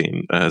set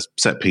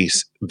set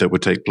piece that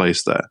would take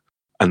place there.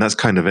 And that's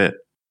kind of it,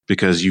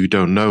 because you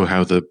don't know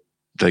how they're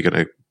going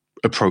to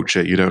approach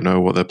it. You don't know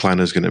what their plan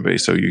is going to be.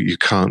 So you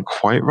can't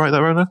quite write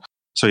that right.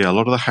 So yeah, a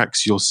lot of the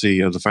hacks you'll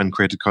see, of the fan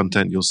created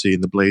content you'll see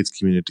in the Blades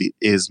community,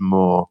 is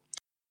more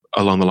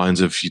along the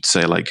lines of, you'd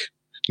say, like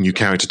new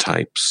character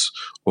types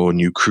or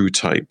new crew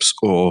types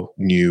or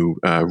new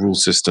rule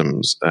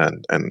systems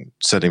and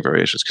setting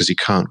variations, because you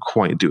can't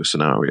quite do a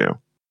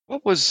scenario.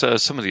 What was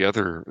some of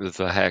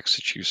the hacks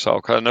that you saw?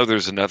 'Cause I know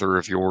there's another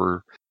of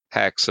your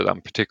hacks that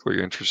I'm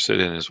particularly interested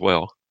in as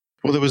well.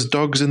 Well, there was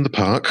Dogs in the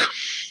Park,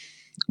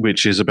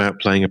 which is about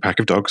playing a pack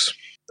of dogs.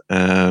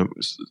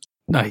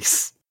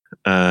 Nice.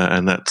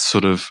 And that's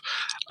sort of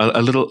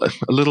a little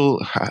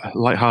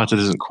lighthearted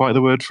isn't quite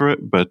the word for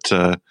it, but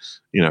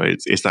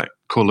it's that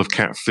Call of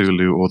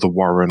Cthulhu or the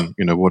Warren,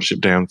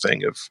 Watership Down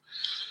thing of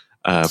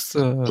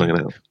playing it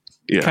out.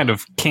 Yeah, kind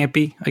of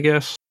campy, I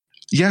guess.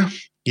 Yeah.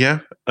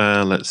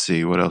 Let's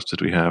see, what else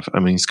did we have? I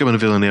mean, Scum and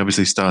Villainy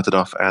obviously started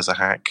off as a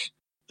hack.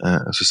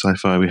 So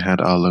sci-fi, we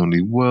had Our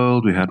Lonely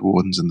World, we had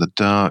Wardens in the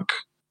Dark.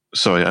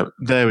 So yeah,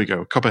 there we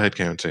go, Copperhead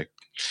County,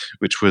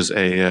 which was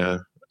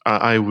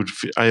I would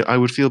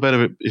feel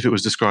better if it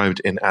was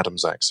described in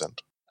Adam's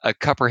accent.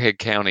 Copperhead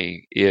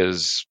County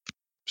is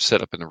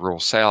set up in the rural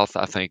South.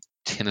 I think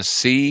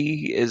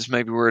Tennessee is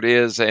maybe where it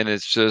is, and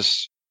it's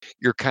just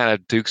you're kind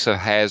of Dukes of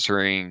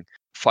Hazzarding,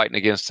 fighting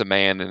against a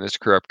man in this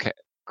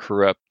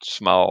corrupt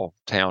small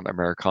town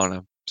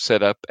Americana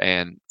setup,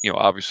 and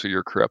obviously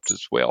you're corrupt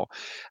as well.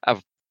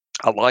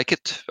 I like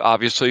it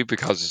obviously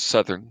because it's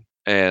Southern.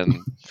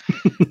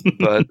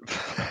 But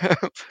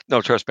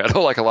no, trust me, I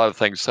don't like a lot of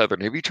things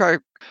Southern. Have you tried?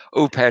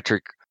 Oh,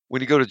 Patrick,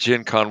 when you go to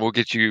Gen Con, we'll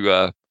get you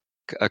a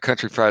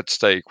country fried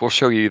steak. We'll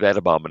show you that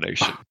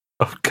abomination.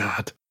 Oh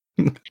God,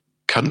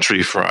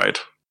 country fried?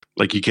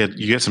 Like you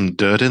get some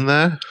dirt in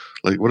there?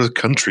 Like what is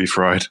country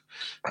fried?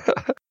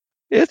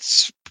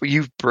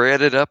 You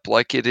bread it up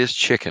like it is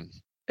chicken,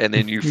 and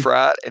then you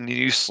fry it, and then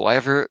you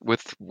slather it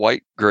with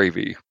white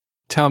gravy.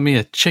 Tell me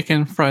a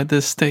chicken fried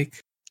this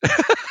steak.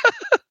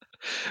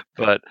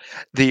 But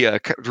the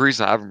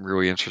reason I'm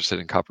really interested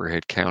in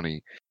Copperhead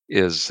County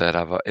is that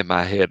in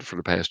my head for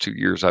the past 2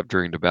 years, I've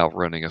dreamed about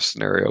running a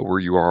scenario where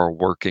you are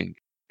working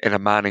in a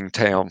mining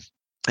town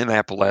in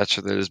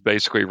Appalachia that is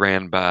basically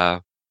ran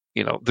by,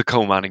 the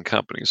coal mining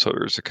company. So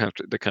there's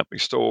the company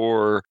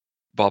store,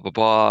 blah, blah,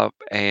 blah.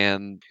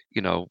 And,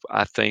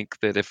 I think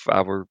that if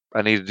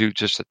I need to do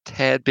just a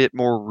tad bit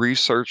more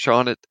research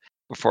on it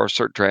before I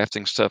start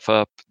drafting stuff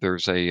up.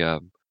 There's a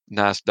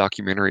nice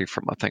documentary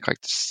from I think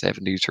like the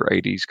 70s or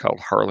 80s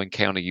called Harlan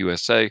County,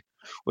 USA,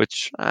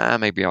 which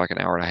may be like an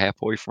hour and a half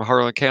away from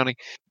Harlan County,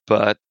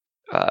 but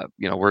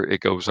where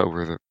it goes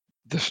over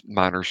the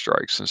miner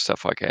strikes and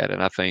stuff like that.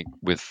 And I think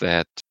with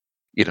that,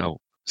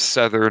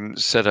 Southern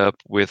setup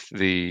with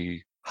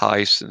the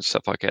heists and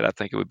stuff like that, I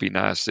think it would be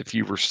nice if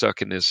you were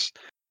stuck in this,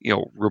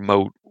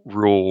 remote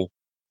rural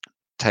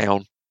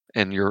town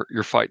and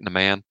you're fighting a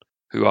man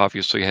who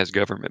obviously has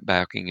government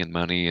backing and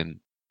money. And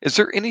is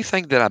there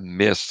anything that I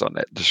missed on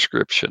that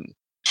description?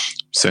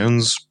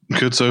 Sounds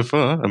good so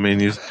far. I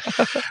mean,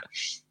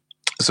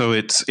 so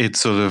it's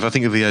sort of, I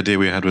think the idea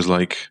we had was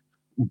like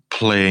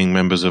playing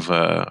members of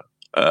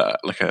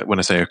when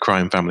I say a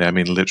crime family, I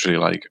mean literally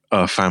like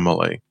a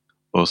family,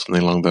 or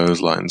something along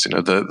those lines. You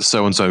know, the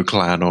so and so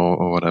clan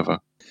or whatever.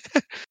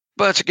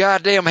 Bunch of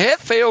goddamn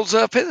Hatfields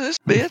up in this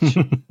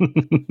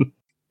bitch.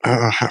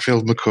 A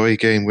Hatfield McCoy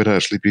game would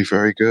actually be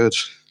very good.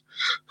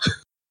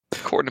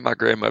 According to my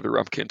grandmother,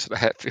 I'm kin to the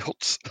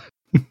Hatfields.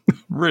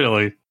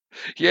 Really?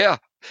 Yeah.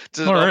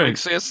 Does it All all right. make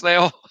sense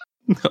now?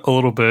 A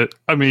little bit.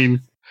 I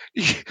mean,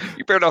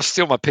 You better not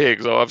steal my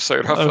pigs, though. I'm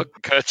sorry, I'll fucking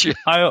cut you.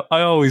 I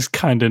always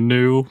kind of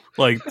knew,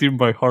 like, through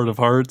my heart of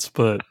hearts,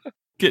 but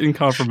getting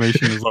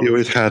confirmation is He always.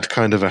 always had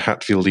kind of a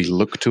Hatfieldy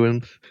look to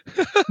him.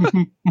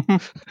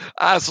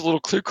 Eyes a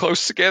little too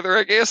close together,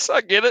 I guess.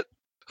 I get it.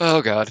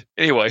 Oh, God.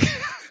 Anyway,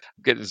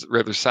 I'm getting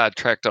rather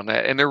sidetracked on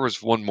that. And there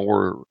was one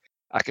more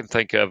I can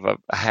think of, a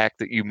hack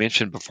that you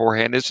mentioned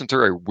beforehand. Isn't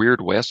there a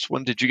Weird West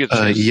one? Did you get a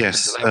chance to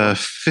Yes, look into that one?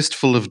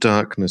 Fistful of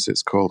Darkness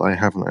it's called. I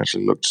haven't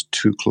actually looked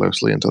too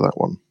closely into that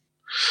one.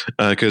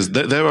 Because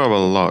there are a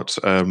lot.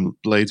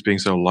 Blades being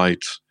so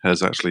light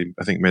has actually,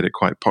 I think, made it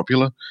quite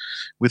popular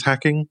with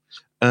hacking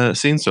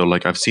scenes. So,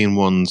 like, I've seen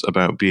ones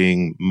about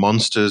being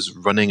monsters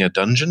running a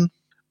dungeon.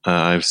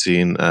 I've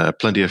seen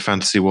plenty of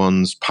fantasy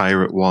ones,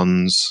 pirate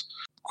ones,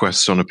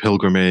 quests on a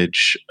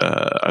pilgrimage.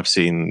 I've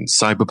seen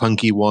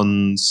cyberpunky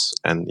ones,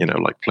 and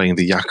like playing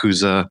the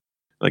Yakuza.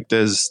 Like,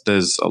 there's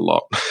a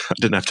lot. I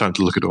didn't have time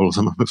to look at all of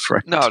them, I'm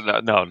afraid. No.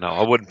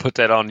 I wouldn't put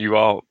that on you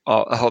all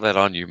that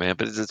on you, man.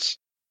 But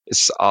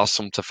it's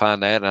awesome to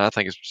find that, and I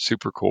think it's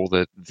super cool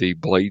that the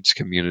Blades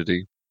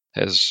community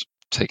has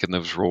taken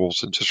those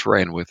rules and just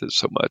ran with it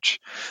so much.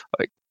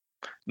 Like,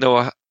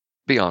 Noah,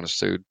 be honest,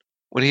 dude.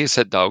 When he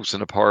said dogs in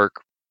the park,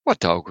 what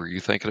dog were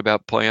you thinking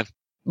about playing?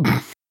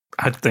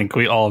 I think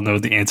we all know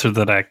the answer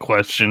to that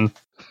question.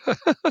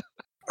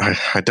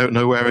 I don't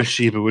know where a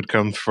Shiba would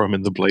come from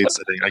in the Blade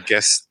setting. I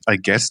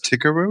guess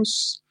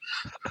Tiggeros?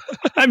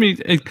 I mean,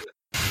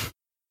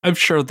 I'm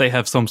sure they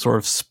have some sort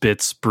of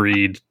Spitz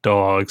breed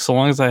dog. So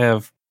long as I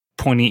have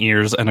pointy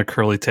ears and a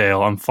curly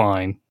tail, I'm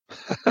fine.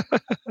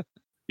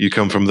 You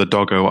come from the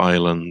Doggo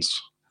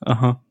Islands.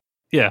 Uh-huh.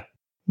 Yeah.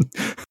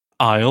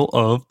 Isle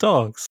of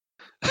Dogs.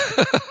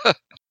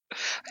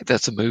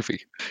 That's a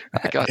movie.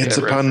 I got It's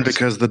that a pun reference.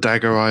 because the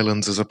Dagger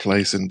Islands is a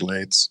place in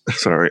Blades.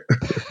 Sorry.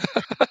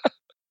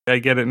 I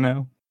get it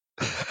now.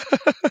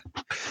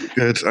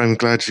 Good. I'm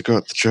glad you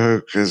got the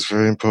joke. It's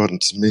very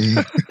important to me.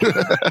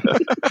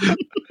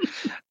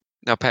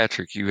 Now,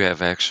 Patrick, you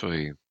have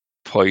actually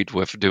played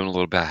with doing a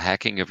little bit of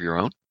hacking of your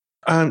own.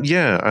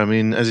 Yeah, I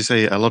mean, as you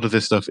say, a lot of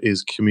this stuff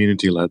is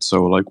community-led.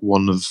 So, like,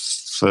 one of the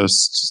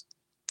first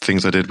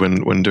things I did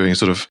when doing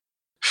sort of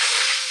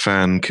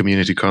fan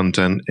community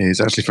content is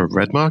actually for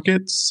Red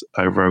Markets.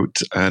 I wrote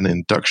an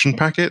induction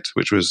packet,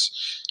 which was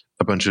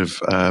a bunch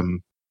of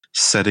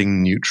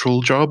setting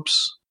neutral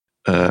jobs.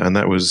 And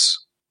that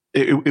was...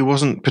 It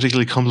wasn't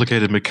particularly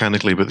complicated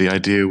mechanically, but the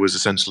idea was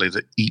essentially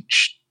that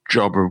each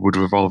job would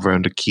revolve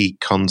around a key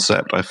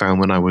concept. I found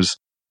when I was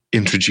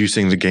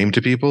introducing the game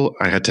to people,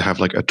 I had to have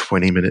like a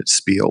 20-minute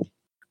spiel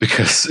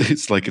because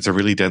it's a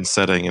really dense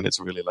setting and it's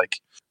really like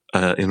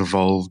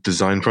involved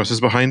design process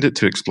behind it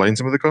to explain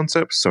some of the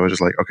concepts. So I was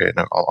just like, okay,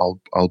 now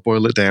I'll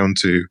boil it down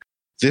to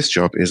this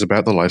job is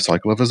about the life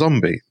cycle of a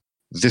zombie.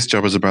 This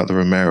job is about the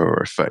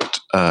Romero effect,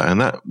 and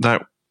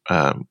that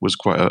was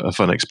quite a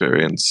fun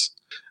experience.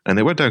 And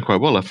it went down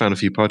quite well. I found a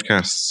few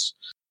podcasts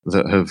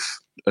that have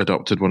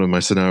adopted one of my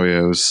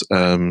scenarios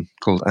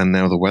called "And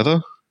Now the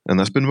Weather," and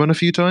that's been run a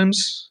few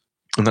times.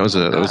 And that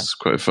was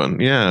quite fun.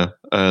 Yeah,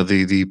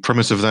 the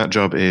premise of that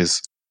job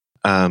is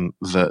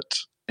that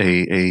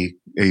a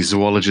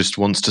zoologist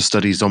wants to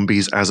study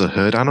zombies as a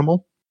herd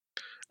animal.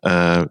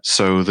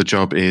 So the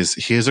job is: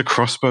 here's a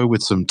crossbow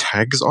with some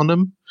tags on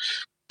them.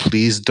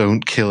 Please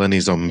don't kill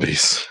any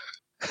zombies.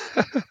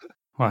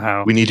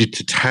 Wow. We need you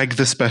to tag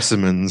the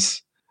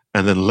specimens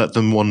and then let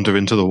them wander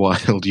into the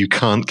wild. You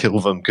can't kill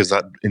them because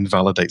that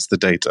invalidates the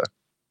data.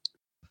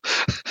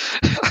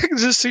 I can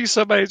just see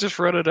somebody just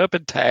running up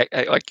and tag,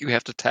 like you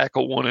have to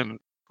tackle one and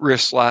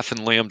risk life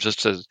and limb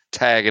just to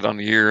tag it on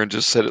the ear and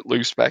just set it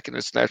loose back in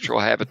its natural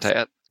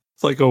habitat.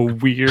 It's like a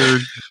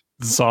weird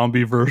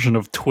zombie version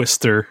of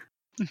Twister.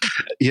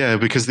 Yeah,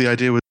 because the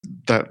idea was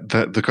that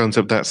the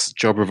concept that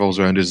job revolves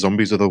around is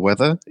zombies are the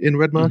weather in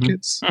Red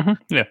Markets. Mm-hmm.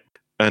 Yeah.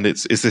 And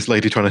it's this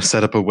lady trying to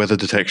set up a weather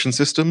detection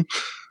system.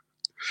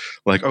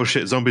 Like, oh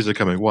shit, zombies are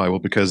coming. Why? Well,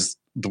 because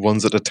the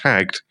ones that are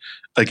tagged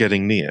are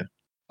getting near.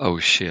 Oh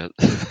shit.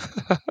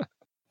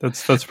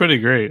 That's pretty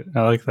great.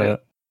 I like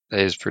that. That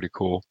is pretty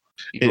cool.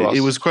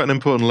 It was quite an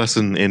important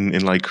lesson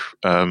in like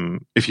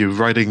if you're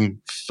writing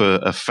for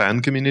a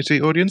fan community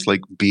audience,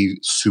 like be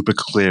super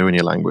clear in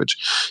your language,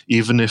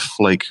 even if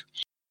like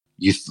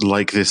you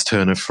like this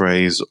turn of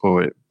phrase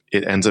or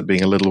it ends up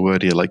being a little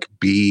wordier. Like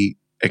be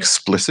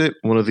explicit.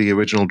 One of the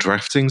original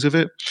draftings of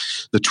it,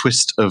 the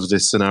twist of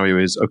this scenario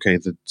is okay.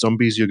 The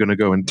zombies you're going to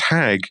go and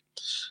tag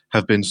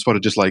have been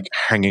spotted just like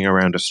hanging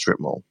around a strip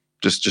mall,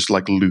 just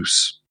like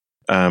loose.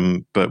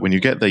 But when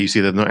you get there, you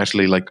see they're not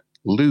actually like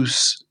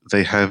loose.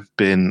 They have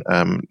been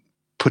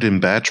put in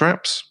bear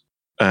traps,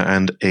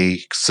 and a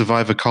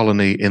survivor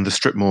colony in the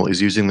strip mall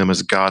is using them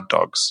as guard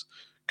dogs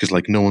because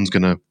like no one's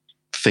going to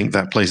think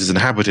that place is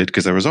inhabited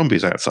because there are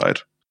zombies outside.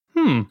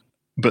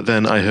 But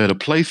then I heard a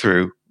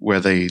playthrough where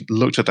they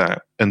looked at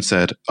that and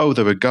said, oh,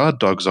 there are guard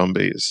dog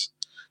zombies.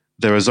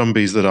 There are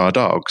zombies that are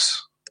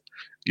dogs.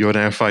 You're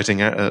now fighting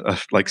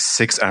like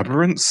 6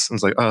 aberrants. And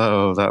it's like,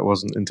 oh, that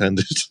wasn't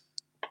intended.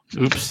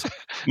 Oops.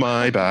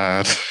 My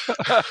bad.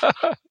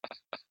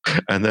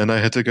 And then I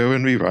had to go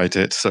and rewrite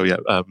it. So yeah,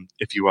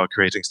 if you are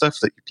creating stuff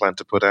that you plan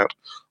to put out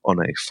on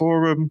a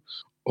forum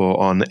or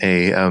on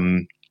a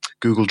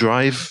Google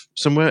Drive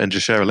somewhere and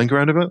just share a link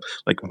around of it,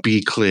 like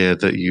be clear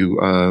that you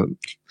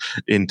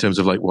in terms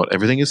of like what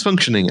everything is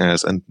functioning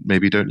as, and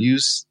maybe don't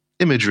use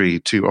imagery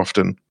too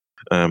often,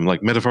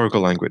 like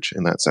metaphorical language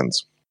in that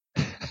sense.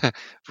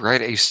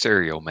 Write a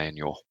stereo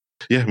manual.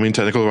 Yeah, I mean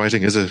technical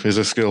writing is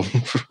a skill.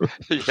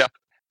 Yeah.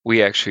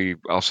 We actually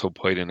also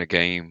played in a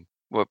game.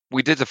 Well,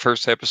 we did the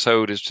first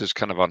episode. It's just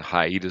kind of on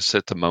hiatus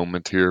at the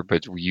moment here,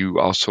 but you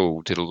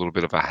also did a little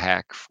bit of a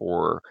hack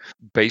for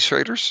Base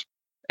Raiders.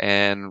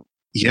 And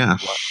yeah.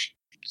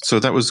 So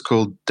that was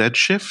called Dead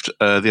Shift.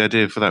 The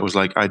idea for that was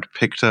like I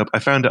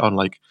found it on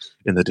like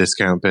in the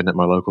discount bin at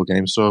my local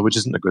game store, which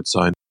isn't a good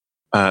sign.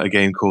 A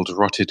game called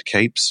Rotted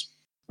Capes,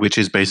 which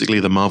is basically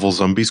the Marvel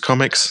Zombies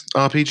comics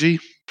RPG.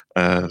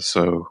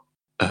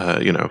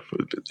 You know,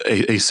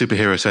 a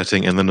superhero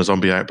setting, and then a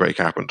zombie outbreak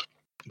happened.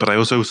 But I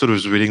also sort of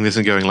was reading this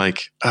and going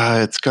like,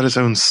 it's got its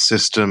own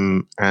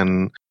system,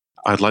 and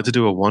I'd like to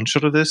do a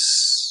one-shot of this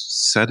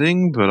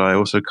setting, but I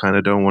also kind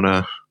of don't want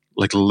to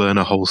like learn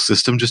a whole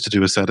system just to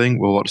do a setting.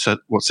 Well,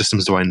 what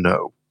systems do I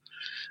know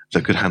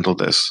that could handle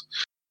this?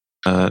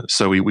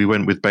 So we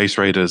went with Base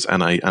Raiders,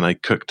 and I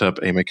cooked up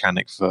a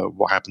mechanic for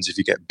what happens if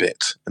you get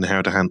bit and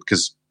how to handle,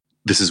 because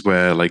this is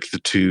where like the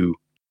two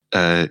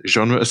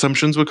genre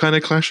assumptions were kind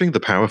of clashing. The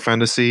power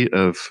fantasy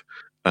of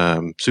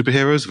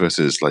superheroes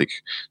versus like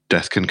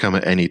death can come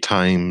at any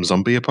time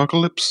zombie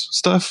apocalypse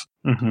stuff.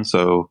 Mm-hmm.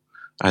 So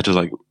I had to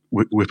like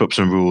whip up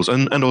some rules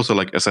and also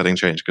like a setting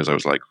change, because I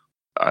was like,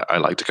 I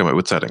like to come up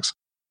with settings.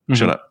 Mm-hmm.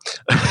 Shut up.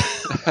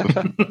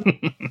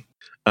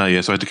 So I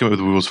had to come up with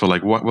rules for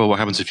like what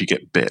happens if you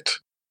get bit?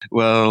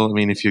 Well, I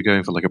mean, if you're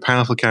going for like a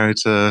powerful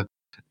character,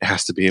 it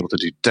has to be able to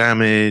do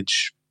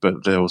damage,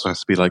 but there also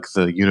has to be like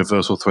the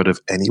universal thread of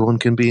anyone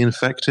can be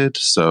infected.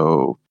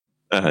 So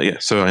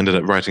so I ended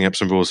up writing up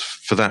some rules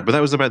for that. But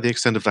that was about the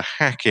extent of the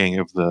hacking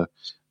of the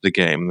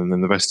game, and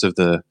then the rest of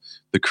the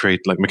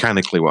create, like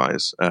mechanically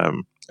wise,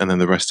 and then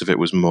the rest of it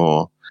was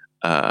more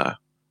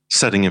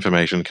setting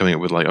information, coming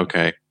up with like,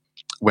 okay,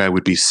 where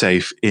would be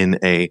safe in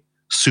a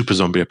super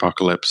zombie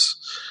apocalypse?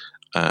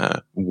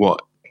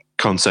 What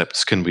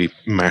concepts can we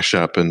mash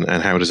up, and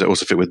how does it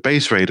also fit with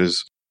Base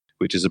Raiders,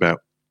 which is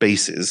about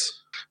bases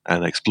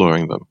and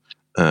exploring them.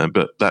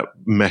 But that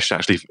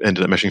actually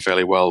ended up meshing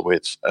fairly well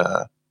with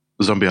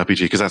Zombie RPG,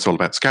 because that's all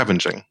about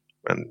scavenging,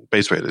 and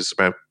Base Raiders is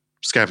about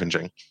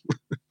scavenging.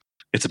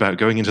 It's about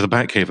going into the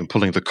Batcave and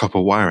pulling the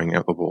copper wiring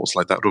out the walls,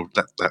 like that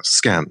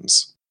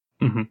scans.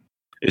 Mm-hmm.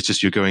 It's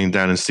just you're going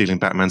down and stealing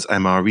Batman's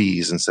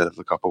MREs instead of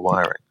the copper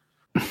wiring.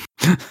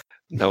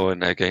 No, in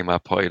that game I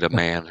played a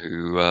man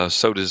who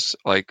sold his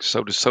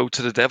soul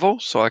to the devil,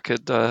 so I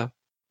could, I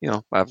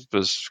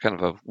was kind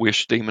of a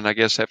wish demon, I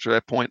guess, after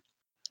that point.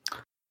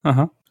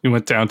 You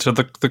went down to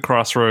the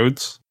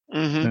crossroads.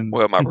 Mm-hmm. And,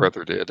 well, my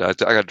brother did. I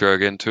got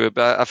drug into it,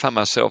 but I found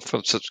myself,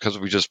 because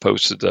we just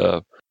posted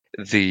the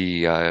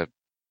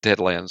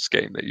Deadlands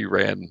game that you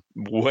ran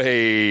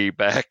way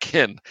back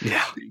in the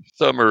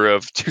summer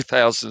of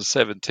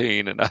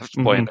 2017, and I was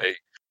playing a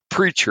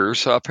preacher,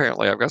 so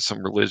apparently I've got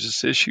some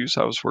religious issues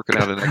I was working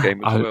out in that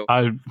game as well.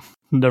 I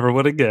never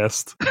would have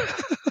guessed.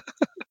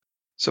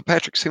 So,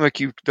 Patrick, seemed like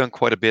you've done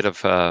quite a bit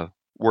of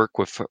work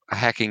with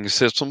hacking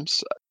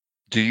systems.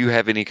 Do you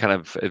have any kind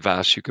of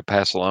advice you could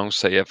pass along?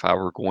 Say, if I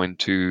were going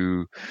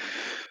to,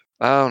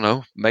 I don't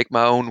know, make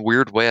my own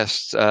Weird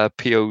West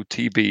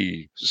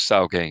POTB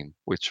style game,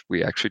 which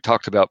we actually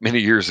talked about many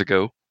years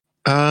ago.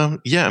 I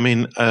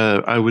mean,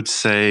 I would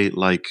say,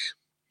 like,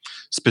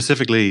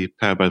 specifically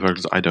Powered by the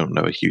Apocalypse, I don't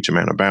know a huge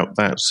amount about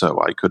that,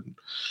 so I couldn't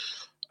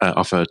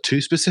offer too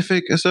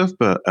specific stuff.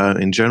 But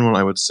in general,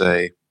 I would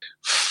say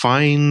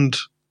find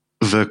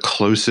the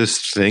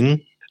closest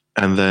thing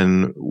and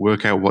then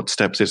work out what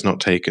steps it's not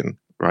taken,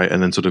 right?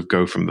 And then sort of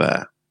go from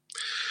there.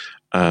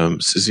 Have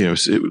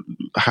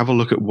a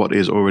look at what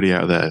is already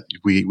out there.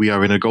 We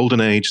are in a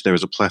golden age. There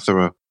is a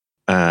plethora.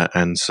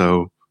 And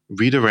so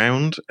read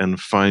around and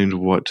find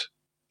what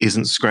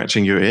isn't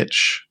scratching your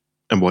itch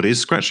and what is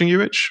scratching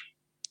your itch,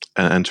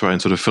 and try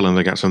and sort of fill in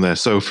the gaps from there.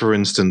 So, for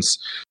instance,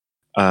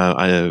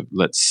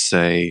 let's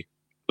say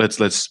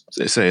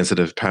instead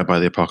of Powered by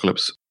the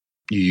Apocalypse,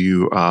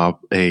 you are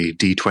a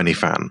D20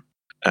 fan.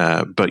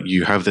 But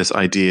you have this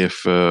idea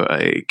for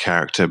a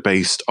character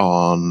based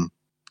on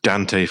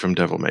Dante from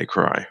Devil May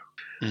Cry.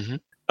 Mm-hmm.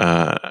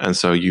 And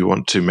so you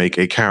want to make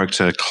a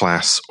character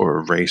class or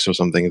a race or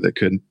something that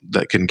can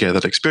get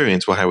that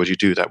experience. Well, how would you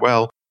do that?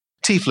 Well,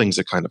 tieflings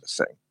are kind of a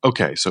thing.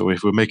 Okay, so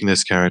if we're making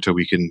this character,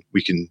 we can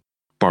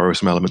borrow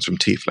some elements from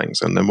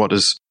tieflings. And then what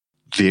is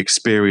the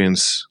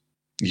experience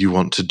you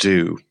want to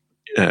do?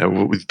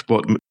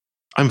 What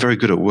I'm very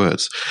good at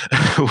words.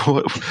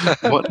 what,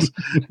 what,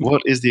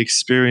 what is the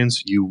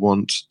experience you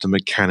want the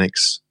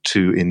mechanics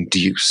to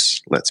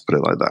induce? Let's put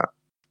it like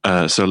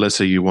that. So let's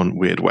say you want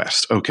Weird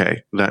West.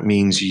 Okay, that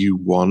means you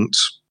want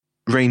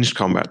ranged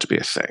combat to be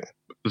a thing.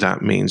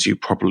 That means you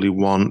probably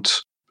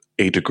want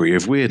a degree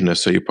of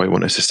weirdness. So you probably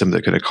want a system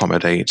that can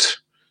accommodate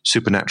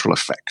supernatural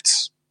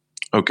effects.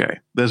 Okay,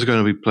 there's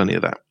going to be plenty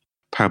of that.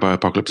 Power by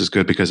Apocalypse is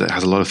good because it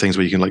has a lot of things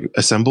where you can like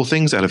assemble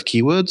things out of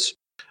keywords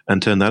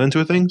and turn that into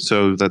a thing.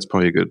 So that's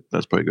probably a good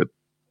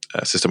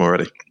system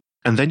already.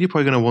 And then you're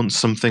probably going to want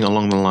something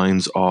along the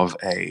lines of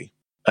a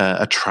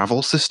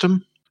travel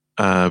system,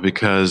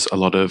 because a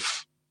lot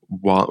of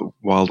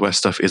Wild West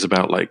stuff is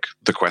about like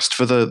the quest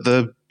for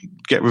the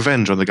get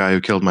revenge on the guy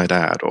who killed my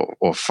dad,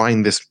 or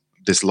find this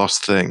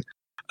lost thing.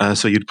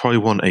 So you'd probably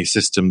want a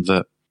system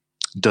that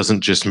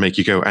doesn't just make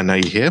you go, and now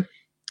you're here.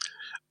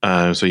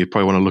 So you'd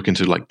probably want to look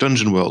into like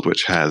Dungeon World,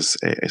 which has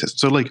a system.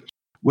 So like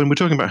when we're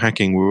talking about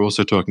hacking, we're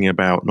also talking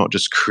about not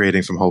just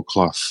creating from whole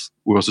cloth.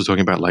 We're also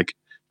talking about like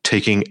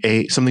taking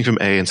something from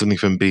A and something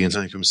from B and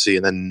something from C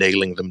and then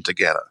nailing them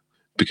together,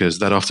 because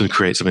that often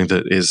creates something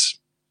that is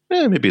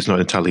maybe it's not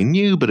entirely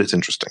new, but it's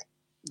interesting.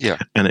 Yeah,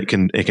 and it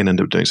can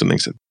end up doing something.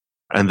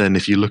 And then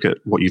if you look at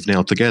what you've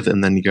nailed together,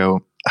 and then you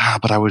go,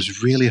 but I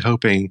was really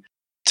hoping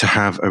to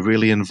have a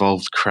really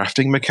involved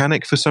crafting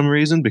mechanic for some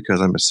reason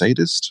because I'm a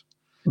sadist.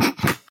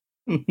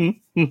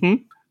 Maybe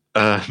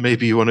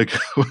you want to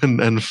go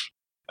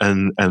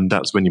and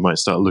that's when you might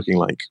start looking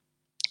like,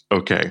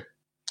 okay,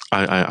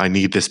 I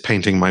need this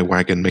painting my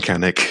wagon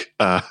mechanic.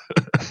 I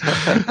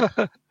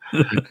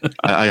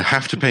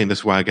have to paint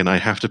this wagon. I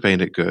have to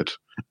paint it good.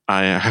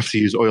 I have to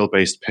use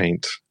oil-based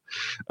paint.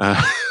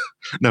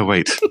 No,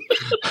 wait.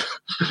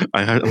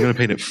 I'm going to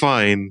paint it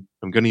fine.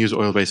 I'm going to use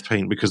oil-based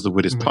paint because the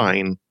wood is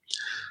pine.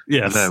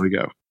 Yes. There we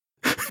go.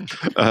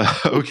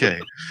 Okay.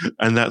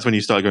 And that's when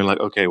you start going like,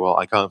 okay, well,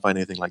 I can't find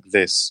anything like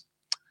this.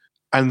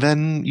 And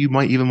then you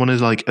might even want to,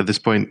 like, at this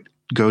point,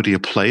 go to your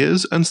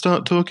players and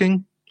start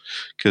talking.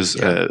 Because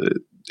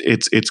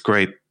it's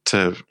great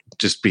to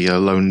just be a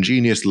lone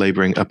genius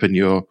laboring up in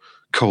your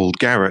cold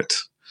garret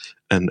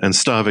and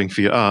starving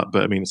for your art.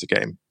 But, I mean, it's a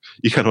game.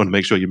 You kind of want to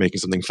make sure you're making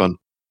something fun.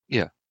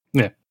 Yeah.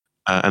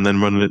 And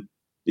then run it.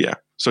 Yeah.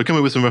 So come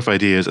up with some rough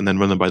ideas and then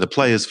run them by the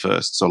players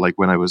first. So, like,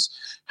 when I was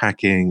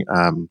hacking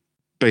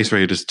Base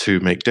Raiders to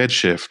make Dead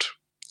Shift,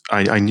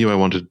 I knew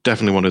I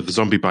definitely wanted the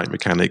zombie bite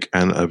mechanic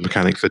and a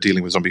mechanic for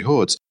dealing with zombie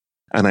hordes.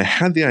 And I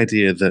had the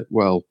idea that,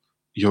 well,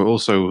 you're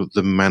also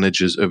the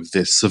managers of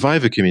this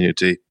survivor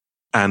community,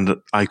 and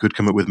I could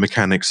come up with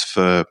mechanics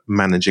for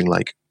managing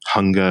like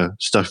hunger,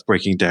 stuff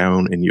breaking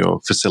down in your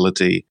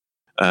facility,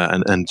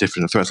 and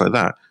different threats like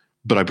that.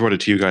 But I brought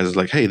it to you guys as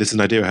like, hey, this is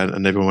an idea I had,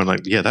 and everyone went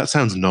like, yeah, that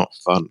sounds not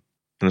fun.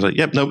 And I was like,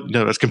 yep, no,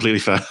 that's completely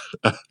fair.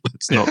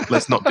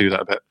 let's not do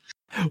that bit.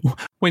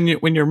 When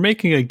you're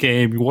making a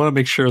game, you want to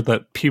make sure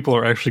that people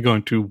are actually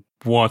going to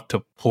want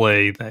to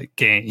play that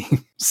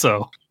game.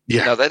 So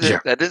yeah, now that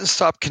didn't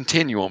stop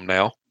Continuum.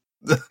 Now,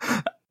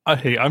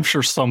 hey, I'm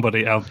sure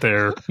somebody out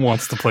there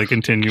wants to play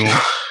Continuum.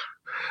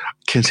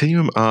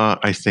 Continuum art,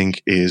 I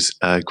think, is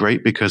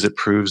great because it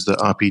proves that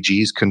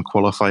RPGs can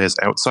qualify as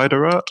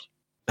outsider art.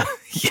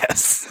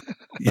 Yes,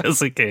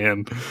 it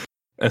can.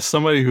 As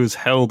somebody who's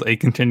held a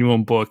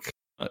Continuum book,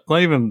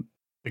 not even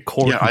a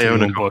core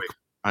Continuum book.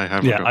 I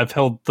have. Yeah, I've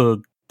held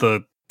the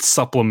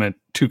supplement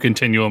to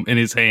Continuum in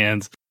his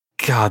hands.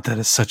 God, that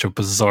is such a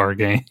bizarre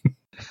game.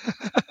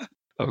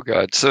 Oh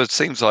God! So it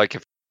seems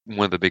like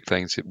one of the big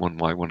things that one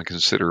might want to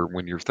consider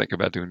when you're thinking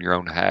about doing your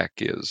own hack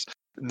is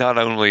not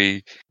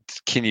only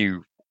can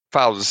you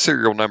file the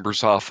serial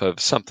numbers off of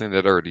something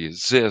that already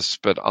exists,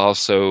 but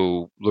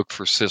also look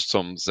for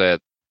systems that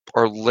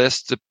are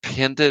less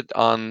dependent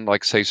on,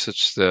 like, say,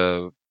 such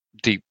the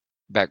deep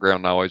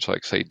background knowledge,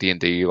 like, say,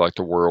 D&D, like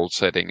the world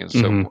setting and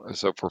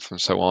so forth and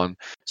so on.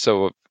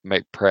 So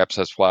perhaps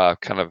that's why I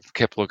kind of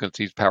kept looking at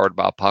these Powered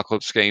by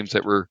Apocalypse games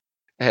that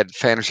had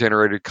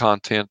fan-generated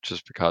content,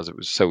 just because it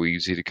was so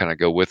easy to kind of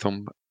go with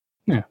them.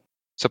 Yeah.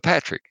 So,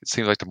 Patrick, it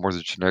seems like the more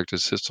the generic the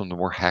system, the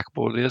more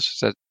hackable it is. Is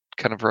that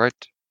kind of right?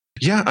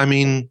 Yeah, I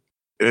mean,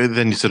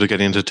 then you sort of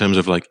get into terms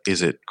of like,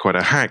 is it quite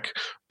a hack?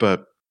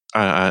 But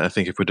I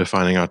think if we're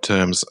defining our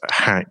terms,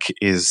 hack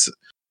is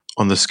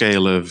on the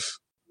scale of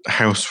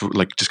house,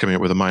 like just coming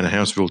up with a minor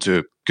house rule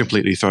to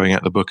completely throwing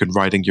out the book and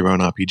writing your own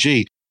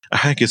RPG. A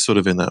hack is sort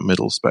of in that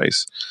middle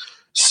space.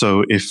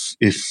 So if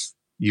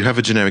you have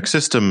a generic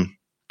system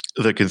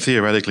that can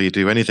theoretically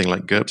do anything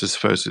like GURPS is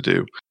supposed to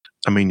do,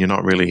 I mean, you're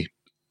not really,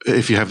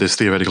 if you have this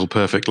theoretical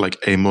perfect like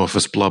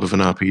amorphous blob of an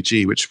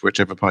RPG,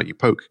 whichever part you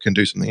poke can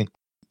do something.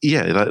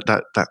 Yeah,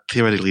 that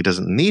theoretically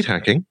doesn't need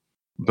hacking,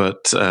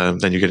 but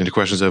then you get into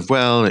questions of,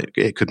 well,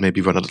 it could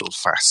maybe run a little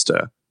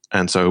faster.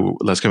 And so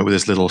let's come up with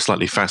this little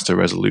slightly faster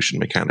resolution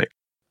mechanic.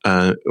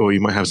 Or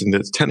you might have something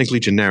that's technically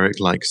generic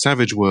like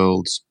Savage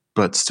Worlds,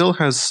 but still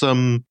has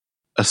some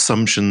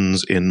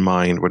assumptions in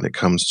mind when it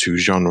comes to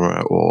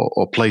genre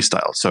or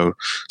playstyle. So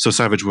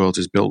Savage Worlds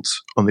is built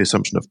on the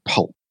assumption of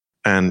pulp.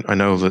 And I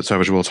know that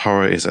Savage Worlds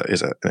Horror is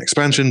an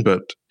expansion,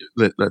 but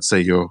let's say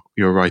you're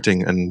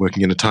writing and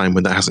working in a time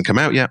when that hasn't come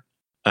out yet,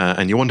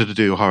 and you wanted to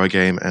do a horror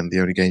game, and the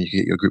only game you can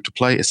get your group to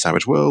play is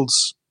Savage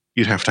Worlds.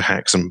 You'd have to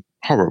hack some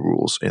horror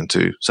rules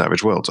into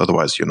Savage Worlds,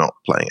 otherwise you're not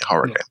playing a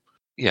horror game.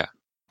 Yeah.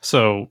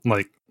 So,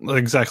 like,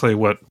 exactly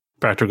what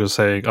Patrick was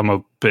saying, I'm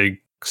a big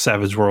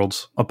Savage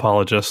Worlds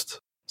apologist.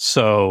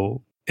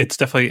 So it's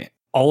definitely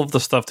all of the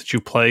stuff that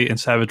you play in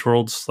Savage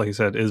Worlds, like I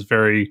said, is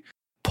very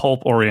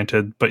pulp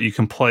oriented, but you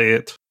can play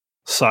it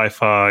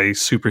sci-fi,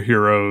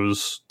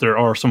 superheroes. There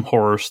are some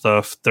horror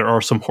stuff. There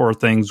are some horror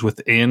things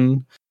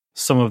within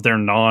some of their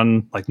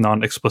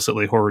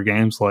non-explicitly horror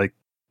games, like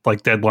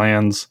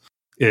Deadlands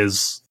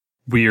is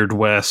Weird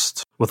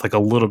West with like a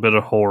little bit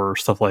of horror,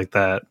 stuff like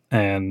that.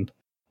 And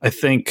I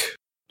think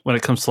when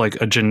it comes to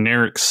like a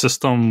generic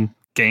system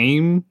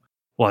game,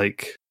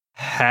 like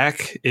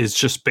Hack is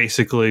just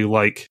basically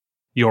like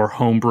your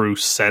homebrew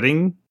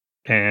setting,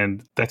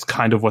 and that's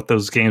kind of what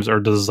those games are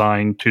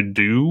designed to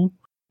do.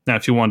 Now,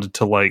 if you wanted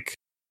to like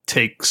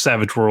take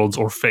Savage Worlds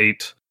or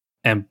Fate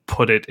and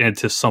put it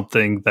into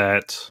something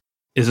that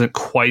isn't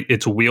quite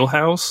its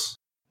wheelhouse,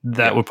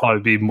 that would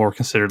probably be more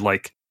considered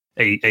like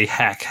a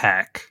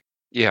hack.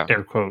 Yeah.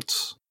 Air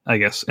quotes, I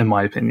guess, in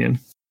my opinion.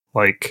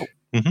 Like,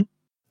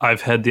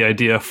 I've had the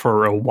idea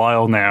for a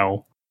while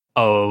now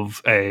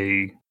of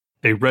a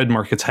Red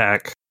Markets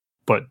hack,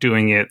 but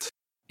doing it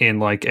in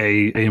like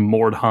a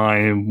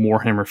Mordheim,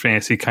 Warhammer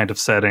Fantasy kind of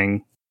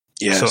setting.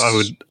 Yes.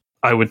 So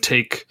I would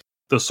take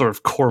the sort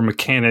of core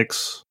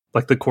mechanics,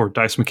 like the core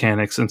dice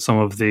mechanics and some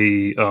of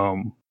the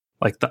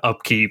like the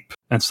upkeep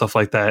and stuff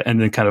like that,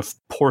 and then kind of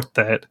port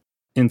that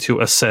into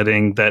a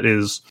setting that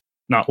is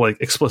not like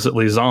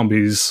explicitly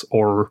zombies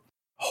or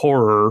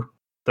horror,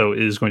 though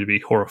it is going to be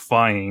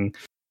horrifying,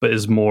 but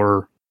is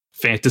more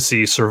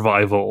fantasy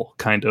survival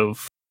kind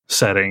of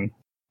setting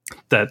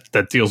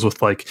that deals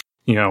with like,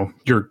 you know,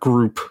 your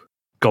group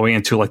going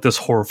into like this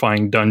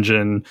horrifying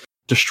dungeon,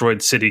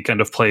 destroyed city kind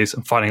of place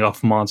and fighting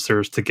off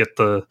monsters to get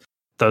the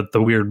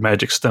weird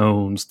magic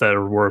stones that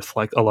are worth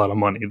like a lot of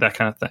money, that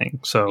kind of thing.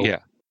 So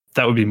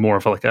that would be more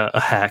of like a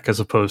hack as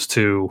opposed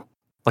to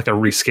like a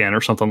rescan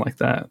or something like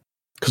that,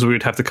 because we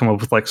would have to come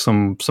up with like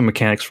some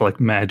mechanics for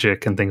like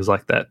magic and things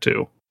like that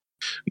too.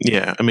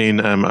 Yeah, I mean,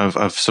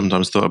 I've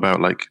sometimes thought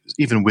about like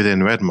even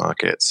within Red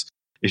Markets,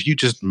 if you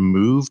just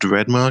moved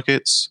Red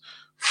Markets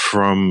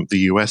from the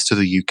US to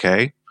the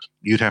UK,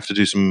 you'd have to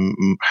do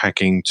some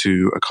hacking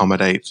to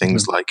accommodate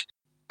things like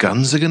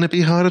guns are going to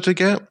be harder to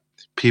get.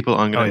 People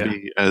aren't going to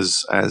be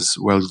as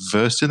well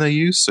versed in their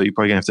use, so you're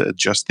probably going to have to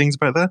adjust things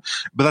about that.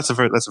 But that's a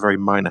very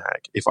minor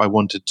hack. If I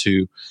wanted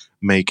to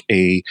make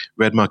a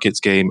Red Markets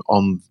game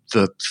on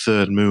the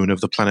third moon of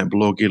the planet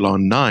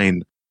Blorgulon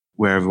 9,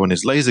 where everyone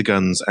is laser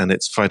guns and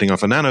it's fighting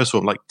off a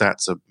nanoswarm, like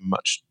that's a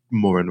much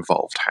more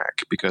involved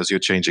hack because you're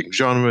changing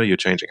genre, you're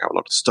changing how a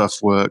lot of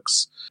stuff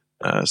works.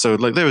 So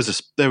like there was a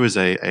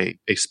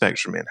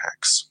spectrum in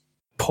hacks.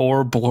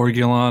 Poor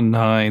Blorgulon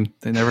 9.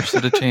 They never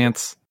stood a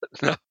chance.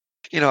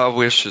 You know, I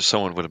wish that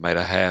someone would have made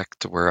a hack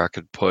to where I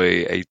could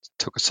play a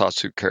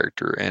Tokusatsu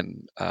character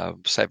in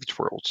Savage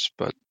Worlds,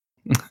 but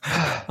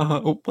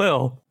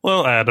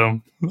well,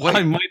 Adam, wait.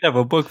 I might have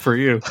a book for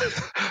you.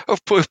 Oh,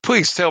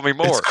 please tell me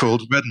more. It's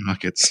called Red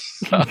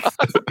Markets.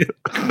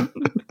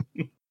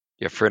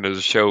 Yeah, friend of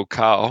the show,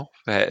 Kyle,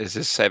 is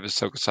his Savage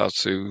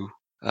Tokusatsu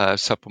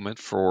supplement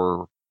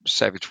for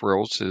Savage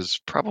Worlds is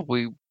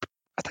probably,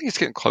 I think it's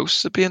getting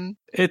close to being.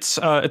 It's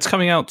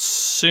coming out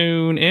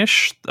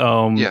soon-ish.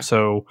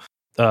 So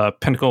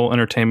Pinnacle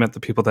Entertainment, the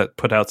people that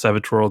put out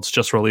Savage Worlds,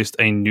 just released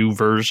a new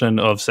version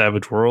of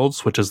Savage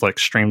Worlds, which is like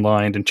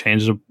streamlined and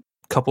changed a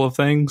couple of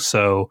things.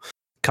 So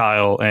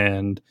Kyle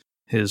and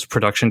his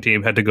production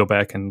team had to go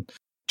back and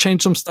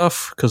change some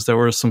stuff because there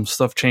were some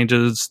stuff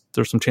changes.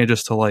 There's some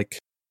changes to like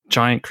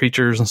giant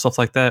creatures and stuff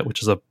like that,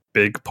 which is a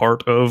big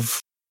part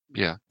of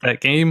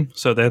that game.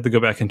 So they had to go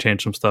back and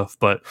change some stuff,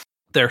 but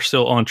they're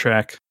still on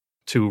track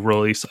to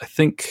release, I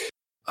think,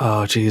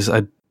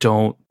 I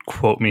don't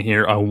quote me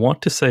here. I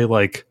want to say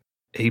like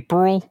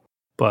April,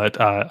 but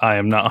I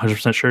am not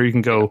 100% sure. You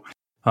can go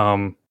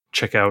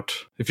check out,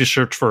 if you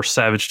search for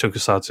Savage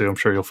Tokusatsu, I'm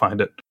sure you'll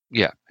find it.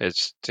 Yeah,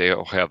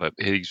 they'll have it.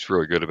 He's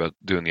really good about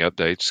doing the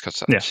updates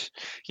because,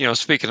 you know,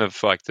 speaking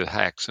of like the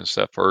hacks and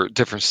stuff or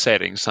different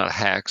settings, not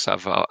hacks. I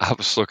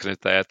was looking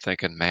at that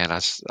thinking, man, I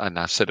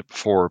said it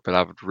before, but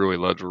I would really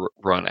love to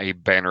run a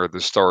Banner of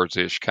the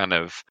Stars-ish kind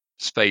of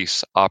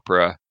space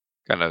opera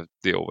kind of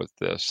deal with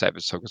the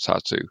Savage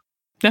Tokusatsu.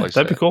 Yeah,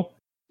 that'd be cool.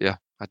 Yeah,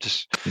 I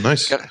just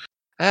nice.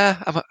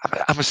 I'm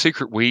a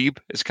secret weeb.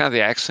 It's kind of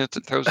the accent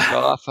that throws me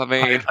off. I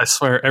mean, I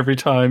swear, every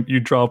time you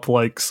drop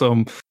like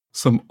some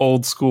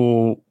old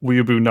school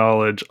weeaboo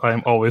knowledge,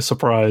 I'm always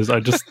surprised.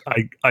 I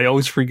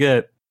always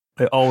forget.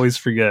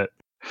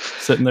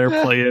 Sitting there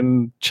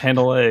playing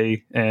Channel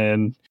A,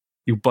 and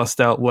you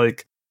bust out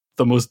like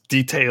the most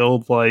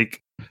detailed,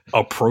 like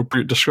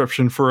appropriate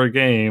description for a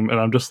game, and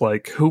I'm just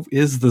like, who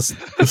is this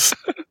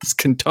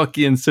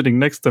Kentuckian sitting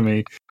next to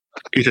me?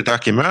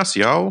 Itadakimasu,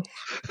 y'all.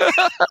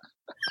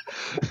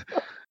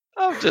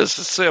 I'm just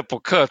a simple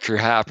country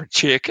hyper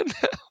chicken.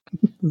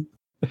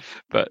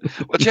 But,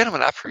 well,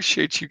 gentlemen, I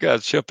appreciate you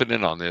guys jumping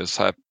in on this.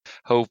 I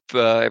hope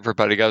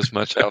everybody got as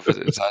much out of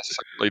it as I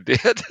certainly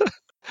did.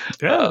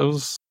 Yeah, it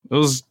was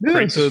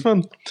pretty it's good.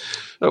 fun.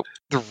 So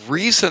the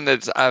reason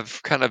that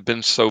I've kind of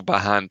been so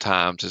behind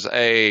times is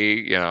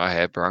A, I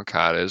had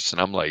bronchitis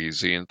and I'm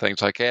lazy and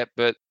things like that.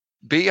 But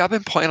B, I've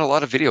been playing a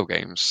lot of video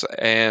games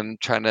and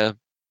trying to,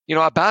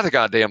 I buy the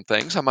goddamn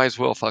things. I might as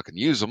well fucking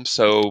use them.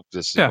 So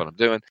this is what I'm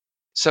doing.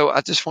 So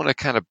I just want to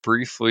kind of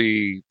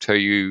briefly tell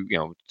you,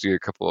 do a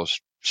couple of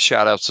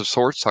shout outs of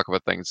sorts, talk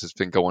about things that's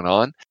been going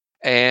on.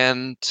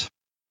 And,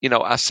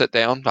 I sat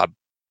down, I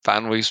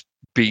finally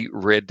beat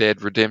Red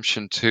Dead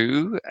Redemption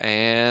 2,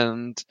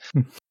 and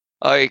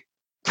I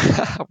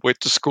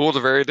went to school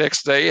the very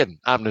next day, and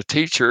I'm the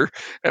teacher,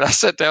 and I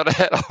sat down and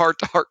had a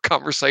heart-to-heart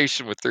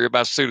conversation with 3 of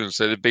my students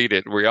that had beat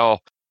it. We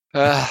all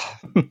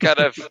kind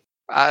of,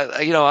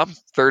 I'm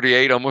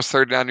 38, almost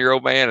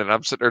 39-year-old man, and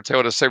I'm sitting there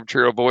telling a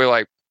 17-year-old boy,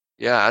 like,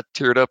 yeah, I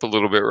teared up a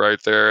little bit right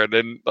there. And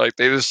then, like,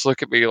 they just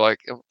look at me like,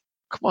 come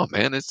on,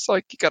 man, it's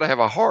like you got to have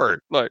a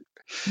heart. Like,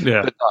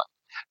 yeah. But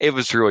it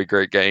was a really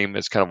great game.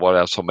 It's kind of what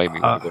also made me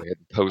want to go ahead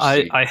and post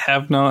it. I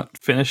have not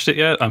finished it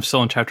yet. I'm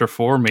still in chapter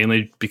 4,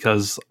 mainly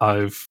because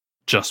I've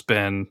just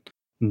been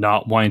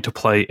not wanting to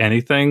play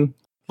anything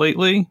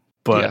lately.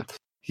 But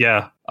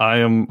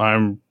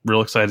I'm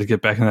real excited to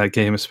get back in that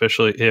game,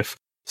 especially if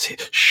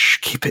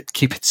keep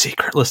it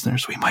secret,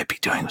 listeners. We might be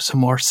doing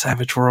some more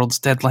Savage Worlds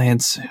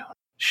Deadlands soon.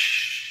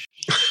 Shh.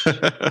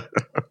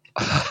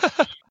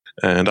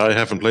 And I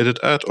haven't played it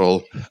at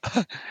all.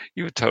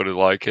 You would totally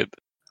like it.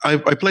 I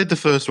played the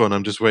first one.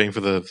 I'm just waiting for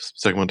the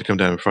second one to come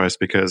down in price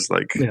because,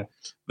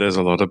 there's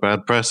a lot of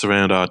bad press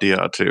around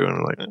RDR2, and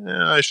I'm like,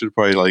 I should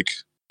probably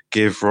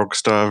give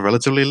Rockstar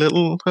relatively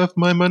little of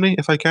my money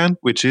if I can,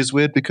 which is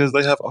weird because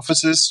they have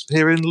offices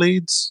here in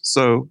Leeds.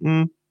 So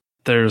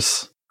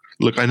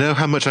look, I know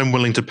how much I'm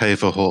willing to pay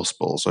for horse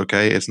balls.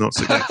 Okay, it's not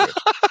significant.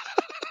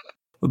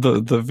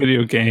 The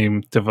video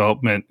game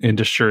development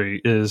industry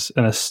is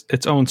in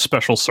its own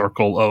special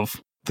circle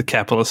of the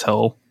capitalist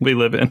hell we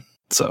live in.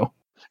 So.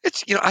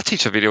 It's I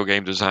teach a video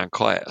game design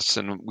class,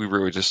 and we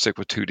really just stick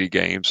with 2D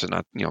games, and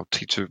I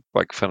teach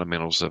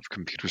fundamentals of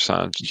computer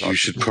science. You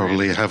should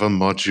probably have a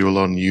module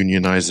on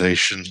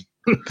unionization.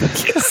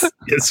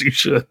 yes, you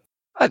should.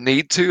 I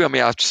need to. I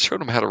mean, I've just showed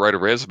them how to write a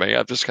resume.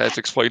 I've just had to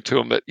explain to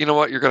them that you're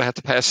going to have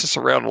to pass this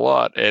around a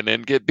lot, and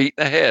then get beat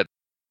in the head.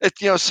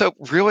 So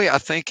really, I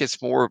think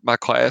it's more my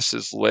class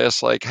is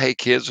less like, hey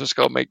kids, let's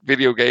go make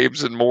video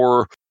games, and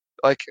more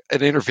like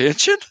an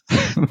intervention.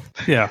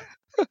 Yeah.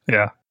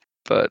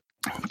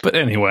 But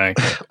anyway,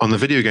 on the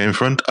video game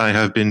front, I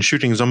have been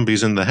shooting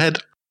zombies in the head,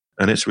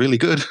 and it's really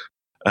good.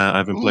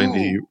 I've been playing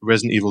the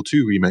Resident Evil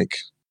 2 remake.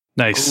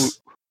 Nice.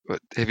 Ooh.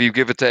 Have you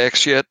given it to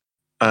X yet?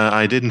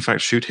 I did, in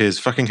fact, shoot his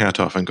fucking hat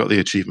off and got the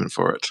achievement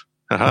for it.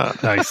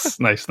 Nice.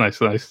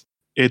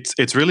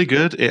 It's really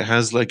good. It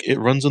has it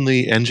runs on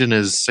the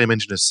same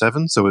engine as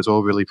 7, so it's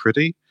all really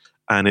pretty,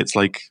 and it's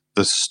like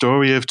the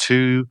story of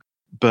 2,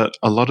 but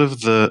a lot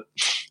of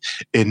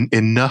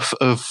enough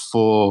of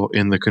 4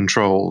 in the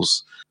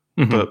controls.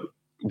 Mm-hmm. But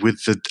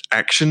with the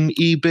action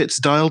bits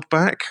dialed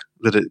back,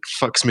 that it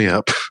fucks me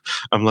up.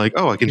 I'm like,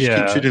 I can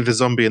keep shooting the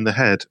zombie in the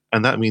head,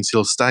 and that means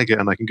he'll stagger,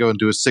 and I can go and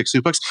do a 6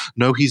 suplex.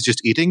 No, he's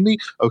just eating me?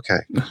 Okay.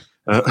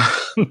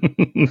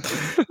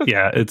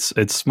 Yeah,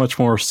 it's much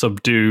more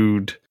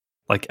subdued,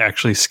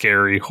 actually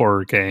scary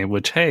horror game,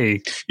 which,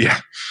 hey,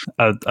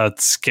 a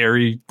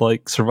scary,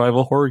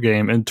 survival horror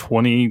game in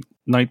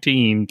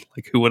 2019,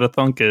 who would have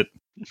thunk it?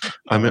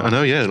 I mean, I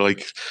know,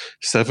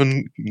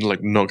 7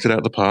 knocked it out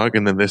of the park,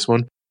 and then this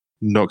one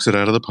knocks it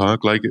out of the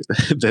park.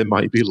 There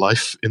might be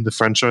life in the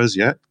franchise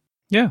yet.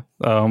 Yeah,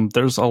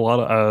 there's a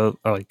lot of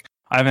I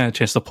haven't had a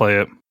chance to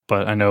play it,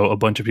 but I know a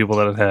bunch of people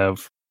that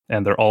have,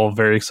 and they're all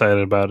very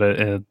excited about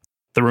it. And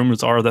the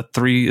rumors are that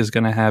 3 is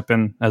going to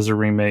happen as a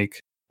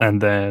remake,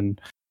 and then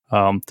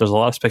there's a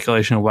lot of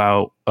speculation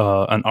about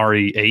an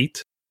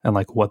RE8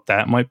 and what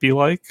that might be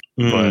like,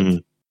 but.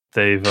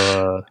 They've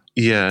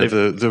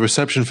the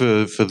reception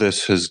for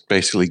this has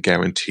basically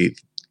guaranteed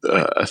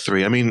a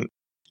 3. I mean,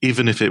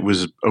 even if it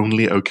was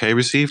only okay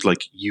received,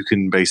 you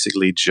can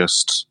basically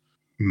just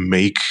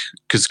make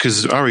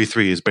because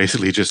RE3 is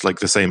basically just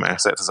the same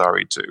asset as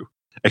RE2,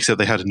 except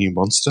they had a new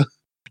monster.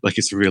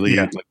 It's really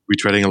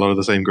retreading a lot of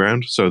the same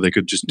ground, so they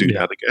could just do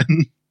that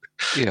again.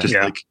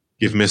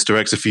 Give Mr.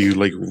 X a few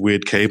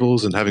weird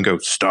cables and have him go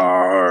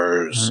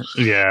stars.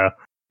 Yeah,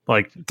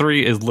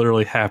 3 is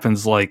literally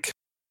happens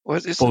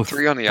What is it?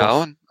 3 on the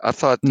island? I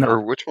thought,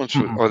 or which one's?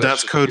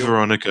 That's Code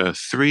Veronica.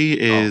 3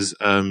 is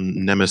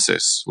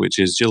Nemesis, which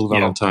is Jill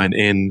Valentine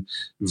in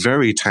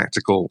very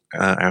tactical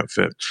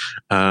outfit.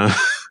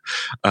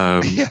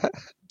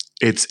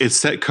 It's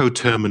set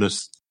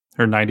Coterminus.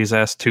 Her 90s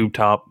ass tube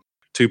top,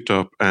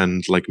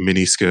 and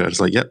mini skirt.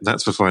 It's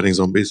that's for fighting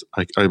zombies.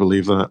 I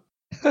believe that.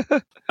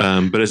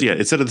 But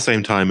it's set at the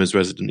same time as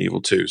Resident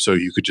Evil 2, so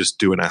you could just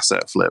do an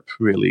asset flip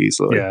really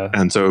easily. Yeah.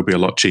 And so it would be a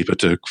lot cheaper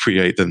to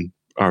create than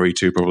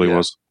RE2 probably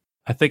was.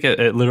 I think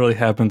it literally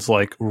happens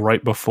like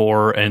right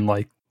before and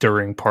like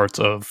during parts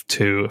of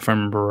 2, if I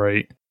remember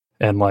right.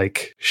 And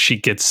like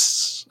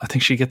I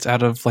think she gets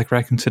out of like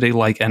Raccoon City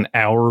like an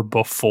hour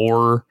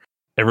before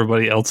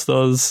everybody else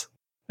does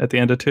at the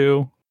end of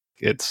 2.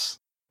 It's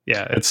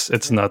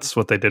nuts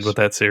what they did with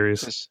that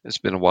series. It's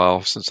been a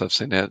while since I've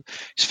seen that.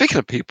 Speaking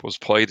of people who's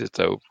played it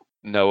though,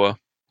 Noah,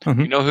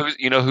 Mhm.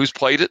 you know who's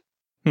played it?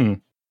 Hmm.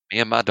 Me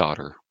and my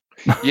daughter.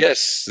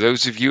 Yes,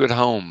 those of you at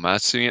home, my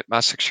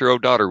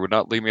 6-year-old daughter would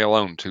not leave me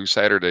alone 2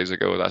 Saturdays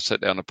ago as I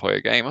sat down to play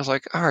a game. I was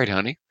like, all right,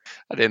 honey.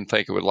 I didn't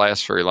think it would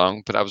last very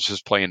long, but I was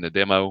just playing the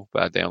demo.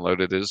 I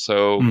downloaded it.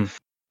 So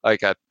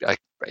like I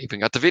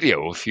even got the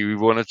video if you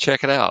want to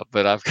check it out.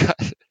 But I've got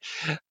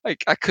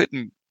like I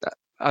couldn't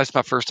it's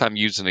my first time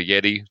using a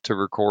Yeti to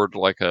record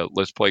like a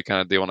Let's Play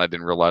kind of deal, and I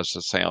didn't realize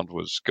the sound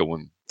was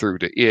going through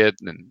to it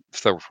and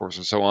so forth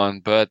and so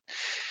on. But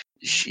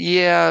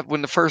yeah,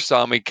 when the first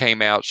zombie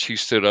came out, she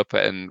stood up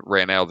and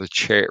ran out of the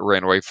chair,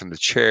 ran away from the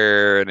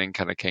chair, and then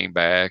kind of came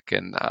back.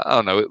 And I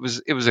don't know, it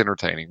was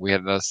entertaining. We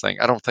had another thing.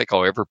 I don't think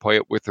I'll ever play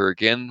it with her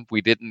again.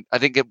 I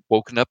didn't get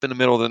woken up in the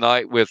middle of the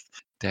night with,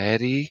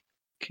 Daddy,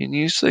 can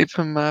you sleep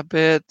in my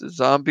bed? The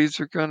zombies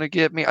are gonna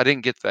get me. I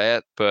didn't get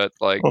that, but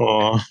like,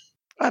 Aw.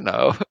 I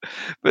know,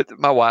 but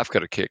my wife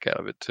got a kick out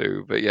of it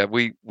too. But yeah,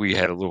 we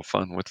had a little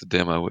fun with the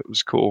demo. It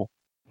was cool.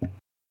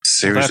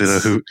 Seriously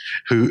though,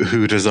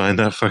 who designed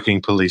that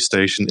fucking police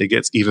station? It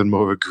gets even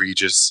more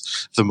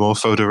egregious the more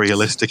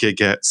photorealistic it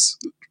gets.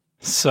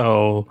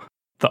 So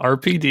the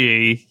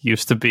RPD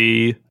used to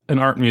be an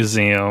art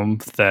museum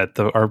that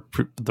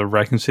the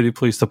Raccoon City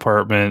Police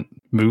Department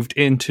moved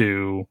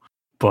into,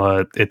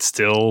 but it's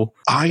still...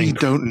 I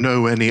don't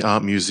know any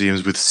art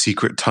museums with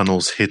secret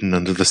tunnels hidden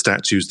under the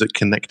statues that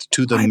connect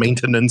to the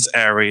maintenance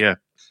area.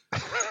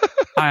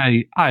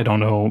 I don't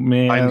know,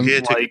 man. I'm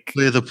here to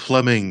clear the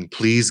plumbing.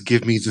 Please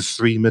give me the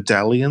 3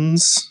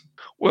 medallions.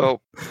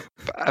 Well,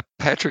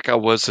 Patrick, I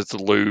was at the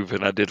Louvre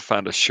and I did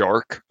find a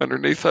shark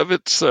underneath of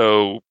it.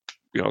 So,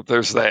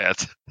 there's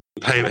that.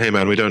 Hey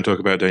man, we don't talk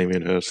about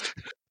Damien Hirst.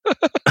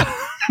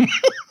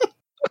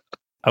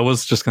 I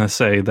was just going to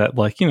say that,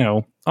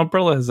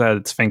 Umbrella has had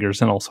its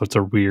fingers in all sorts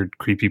of weird,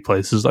 creepy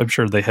places. I'm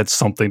sure they had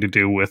something to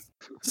do with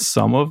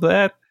some of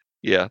that.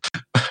 Yeah.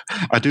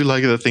 I do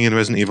like the thing in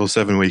Resident Evil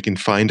 7 where you can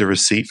find a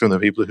receipt from the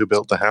people who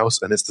built the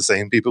house, and it's the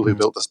same people who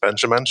built the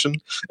Spencer Mansion,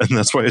 and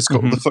that's why it's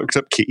called the fucked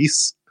up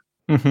keys.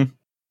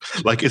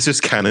 Like, it's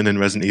just canon in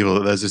Resident Evil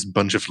that there's this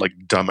bunch of,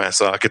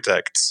 dumbass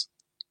architects.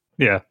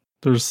 Yeah.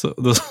 There's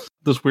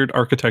this weird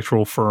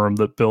architectural firm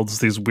that builds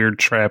these weird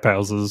trap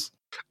houses.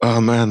 Oh,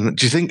 man.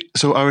 Do you think...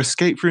 So are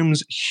escape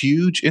rooms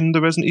huge in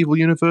the Resident Evil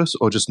universe,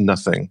 or just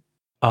nothing?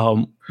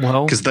 Well...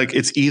 Because,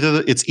 it's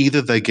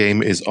either their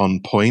game is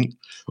on point,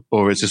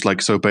 or it's just,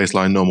 so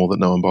baseline normal that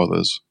no one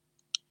bothers.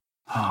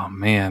 Oh,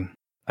 man.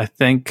 I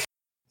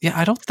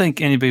don't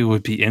think anybody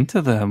would be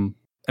into them.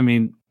 I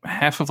mean,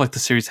 half of, the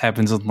series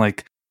happens in,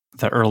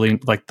 the early...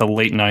 the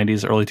late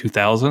 90s, early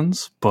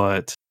 2000s,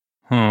 but...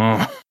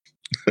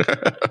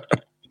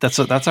 That's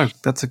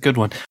a good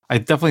one. I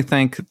definitely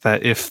think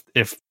that if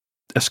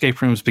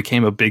escape rooms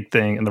became a big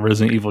thing in the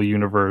Resident Evil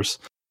universe,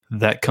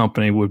 that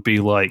company would be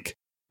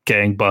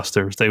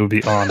gangbusters. They would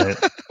be on it.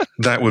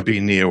 That would be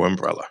Neo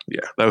Umbrella.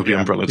 Yeah, that would be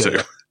Umbrella too.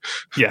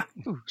 Yeah.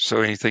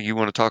 So anything you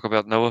want to talk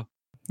about, Noah?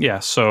 Yeah,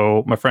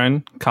 so my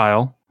friend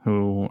Kyle,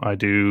 who I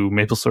do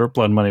Maple Syrup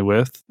Blood Money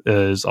with,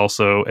 is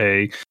also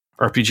a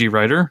RPG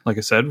writer. Like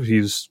I said,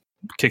 he's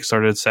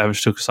kickstarted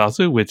Savage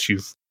Tokusatsu, which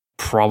you've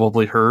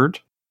probably heard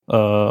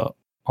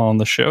on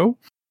the show.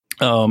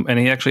 And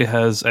he actually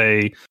has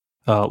a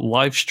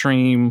live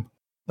stream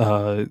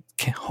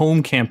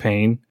home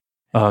campaign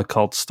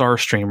called Star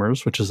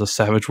Streamers, which is a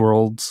Savage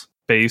Worlds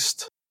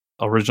based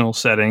original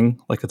setting.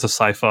 It's a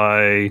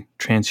sci-fi,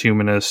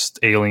 transhumanist,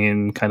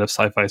 alien kind of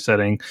sci-fi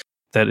setting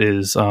that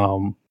is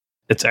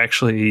it's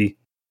actually,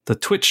 the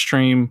Twitch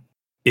stream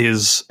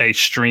is a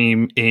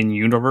stream in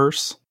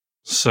universe.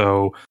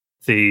 So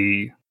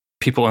the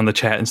people in the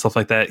chat and stuff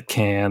like that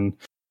can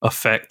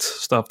affect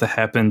stuff that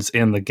happens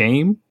in the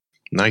game.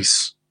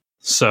 Nice.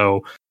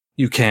 So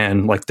you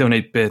can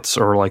donate bits,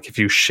 or if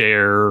you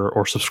share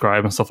or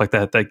subscribe and stuff like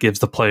that, that gives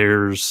the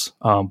players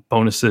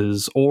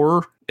bonuses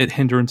or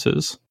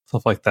hindrances,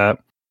 stuff like that.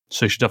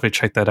 So you should definitely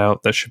check that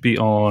out. That should be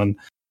on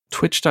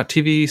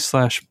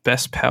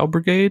twitch.tv/Best Pal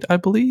Brigade, I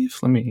believe.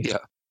 Yeah,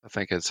 I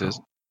think it is.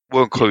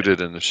 We'll include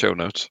it in the show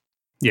notes.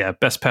 Yeah,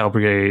 Best Pal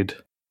Brigade.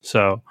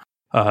 So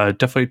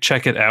definitely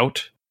check it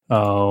out.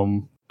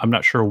 I'm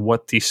not sure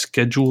what the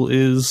schedule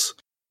is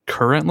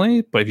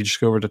currently, but if you just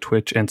go over to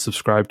Twitch and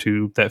subscribe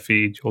to that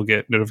feed, you'll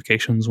get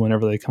notifications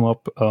whenever they come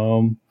up.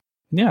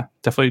 Yeah,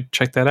 definitely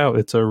check that out.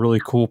 It's a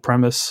really cool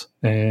premise,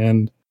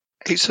 and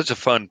he's such a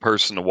fun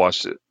person to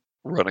watch it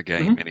run a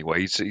game. Anyway,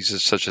 he's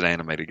just such an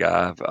animated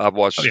guy. I've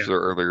watched their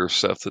earlier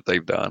stuff that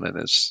they've done, and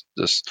it's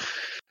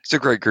a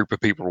great group of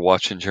people to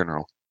watch in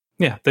general.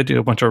 Yeah, they do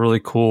a bunch of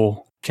really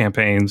cool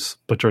campaigns,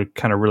 but are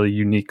kind of really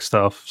unique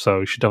stuff.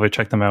 So you should definitely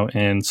check them out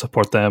and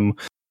support them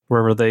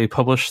wherever they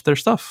publish their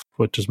stuff,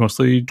 which is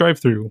mostly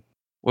drive-through.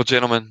 Well,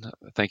 gentlemen,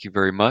 thank you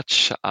very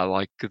much. I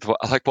like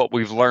what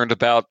we've learned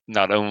about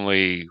not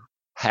only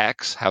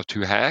hacks, how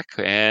to hack,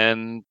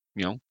 and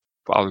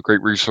all the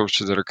great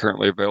resources that are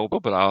currently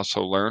available, but I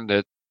also learned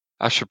that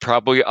I should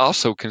probably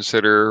also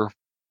consider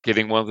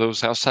getting one of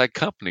those outside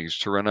companies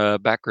to run a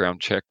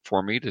background check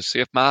for me to see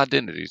if my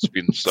identity's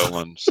been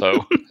stolen.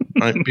 So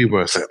Might be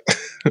worth it.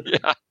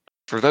 yeah,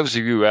 for those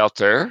of you out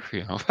there,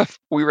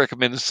 we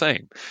recommend the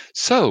same.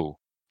 So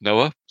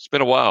Noah, it's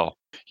been a while.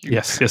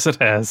 Yes, it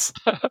has.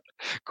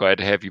 Glad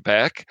to have you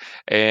back.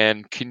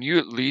 And can you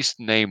at least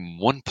name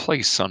one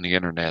place on the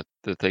internet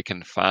that they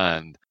can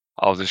find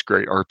all this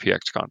great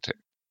RPX content?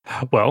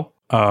 Well,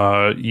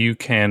 you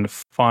can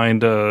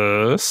find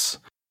us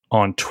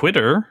on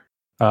Twitter.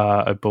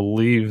 I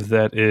believe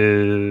that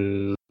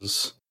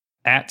is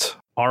at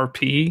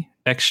RP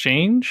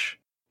Exchange.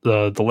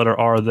 The letter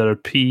R, the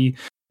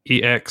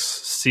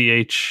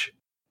PEXCHANGE,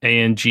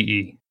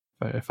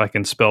 if I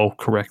can spell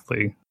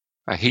correctly.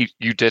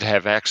 You did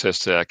have access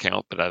to that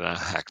account, but I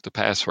hacked the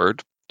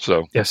password.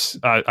 So yes,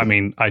 I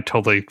mean, I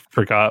totally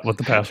forgot what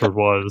the password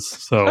was.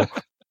 So,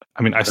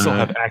 I mean, I still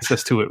have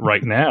access to it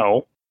right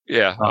now.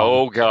 Yeah.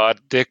 Oh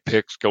God, dick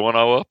pics going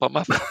all up on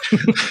my phone.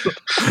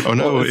 Oh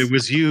no, it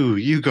was you.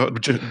 You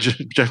got Jeff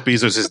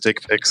Bezos'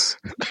 dick pics.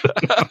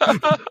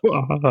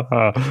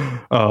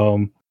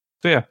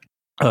 So yeah,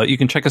 you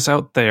can check us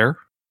out there.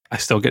 I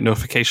still get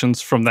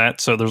notifications from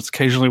that. So there's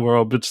occasionally where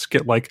I'll just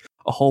get like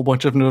a whole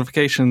bunch of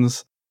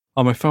notifications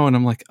on my phone.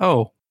 I'm like,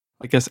 oh,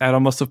 I guess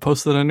Adam must have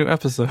posted a new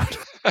episode.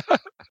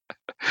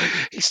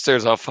 He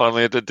stares off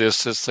fondly at the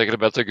distance, thinking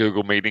about the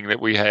Google meeting that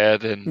we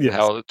had and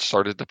how it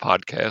started the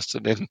podcast.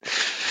 And then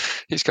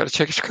he's got to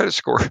check his credit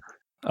score.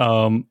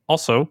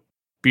 Also,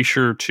 be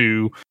sure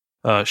to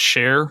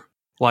share,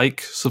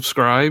 like,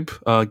 subscribe,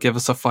 give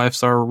us a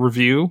 5-star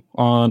review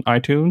on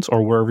iTunes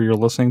or wherever you're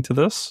listening to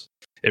this.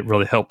 It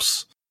really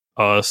helps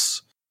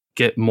us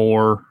get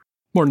more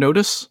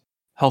notice.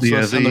 Helps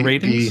us in the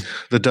ratings.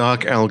 The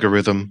dark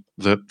algorithm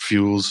that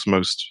fuels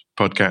most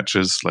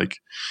podcatchers, like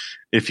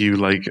if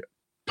you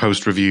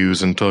post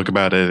reviews and talk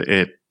about it,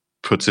 it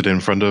puts it in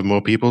front of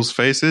more people's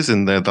faces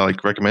and they're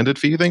recommended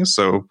for you things.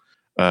 So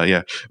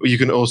you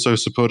can also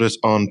support us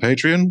on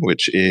Patreon,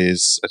 which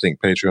is I think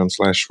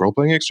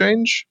Patreon/Roleplaying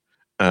Exchange.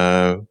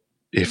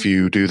 If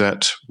you do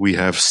that, we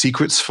have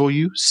secrets for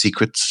you,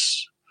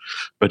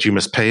 but you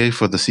must pay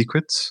for the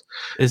secrets.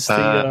 Is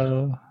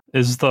the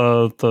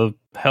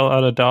Hell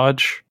Out of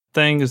Dodge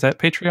thing, is that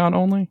Patreon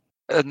only?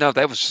 No,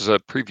 that was just a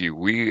preview.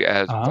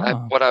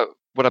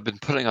 What I've been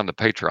putting on the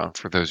Patreon,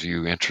 for those of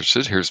you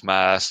interested, here's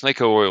my snake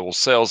oil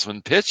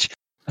salesman pitch.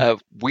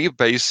 We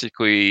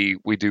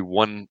do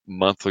one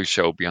monthly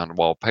show Beyond the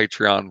Wall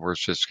Patreon, where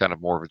it's just kind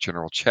of more of a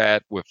general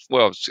chat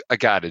it's a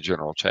guided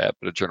general chat,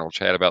 but a general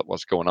chat about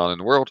what's going on in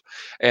the world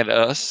and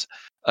us.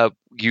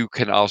 You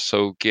can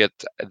also get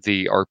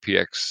the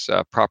RPX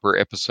proper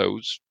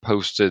episodes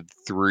posted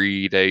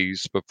 3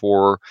 days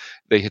before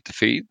they hit the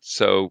feed.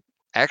 So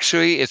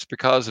actually, it's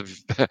because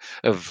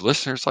of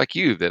listeners like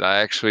you that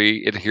I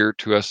actually adhere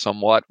to a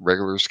somewhat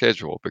regular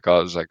schedule,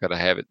 because I got to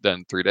have it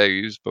done 3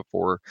 days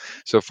before,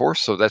 so forth.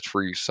 So that's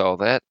where you saw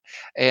that.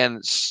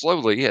 And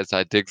slowly, as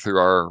I dig through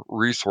our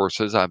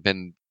resources, I've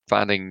been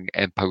finding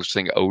and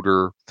posting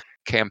older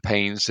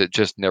campaigns that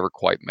just never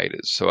quite made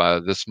it. So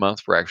this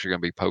month, we're actually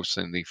going to be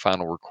posting the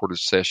final recorded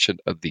session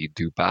of the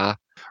Dubai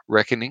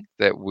Reckoning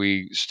that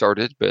we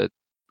started, but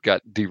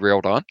got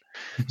derailed on.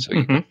 So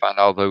you can find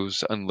all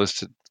those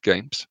unlisted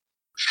games.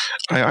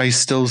 I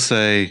still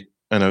say,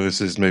 I know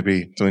this is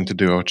maybe something to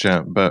do our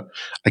chat, but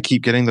I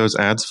keep getting those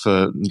ads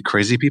for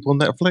Crazy People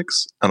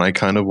Netflix, and I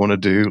kind of want to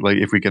do,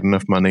 if we get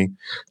enough money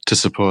to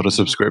support a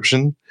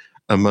subscription,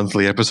 a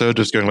monthly episode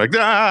just going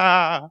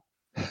ah!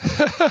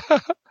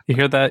 You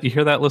hear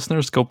that,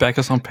 listeners? Go back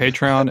us on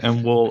Patreon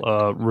and we'll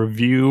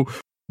review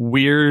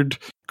weird,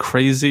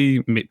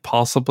 crazy,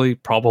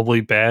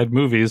 probably bad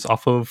movies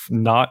off of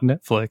not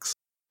Netflix.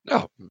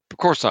 No, of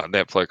course not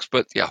Netflix,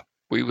 but yeah,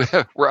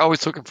 we're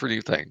always looking for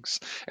new things.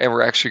 And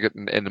we're actually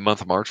getting, in the month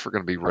of March, we're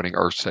going to be running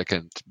our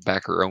second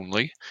backer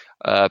only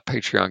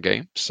Patreon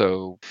game.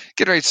 So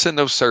get ready to send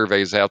those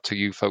surveys out to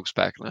you folks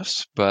backing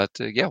us. But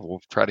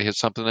we'll try to hit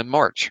something in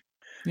March.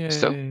 Yay.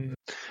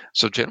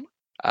 So gentlemen,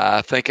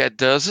 I think that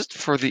does it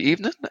for the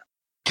evening.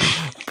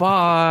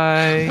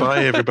 Bye.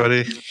 Bye,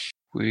 everybody.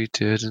 We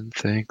didn't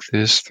think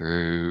this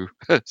through.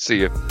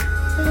 See you.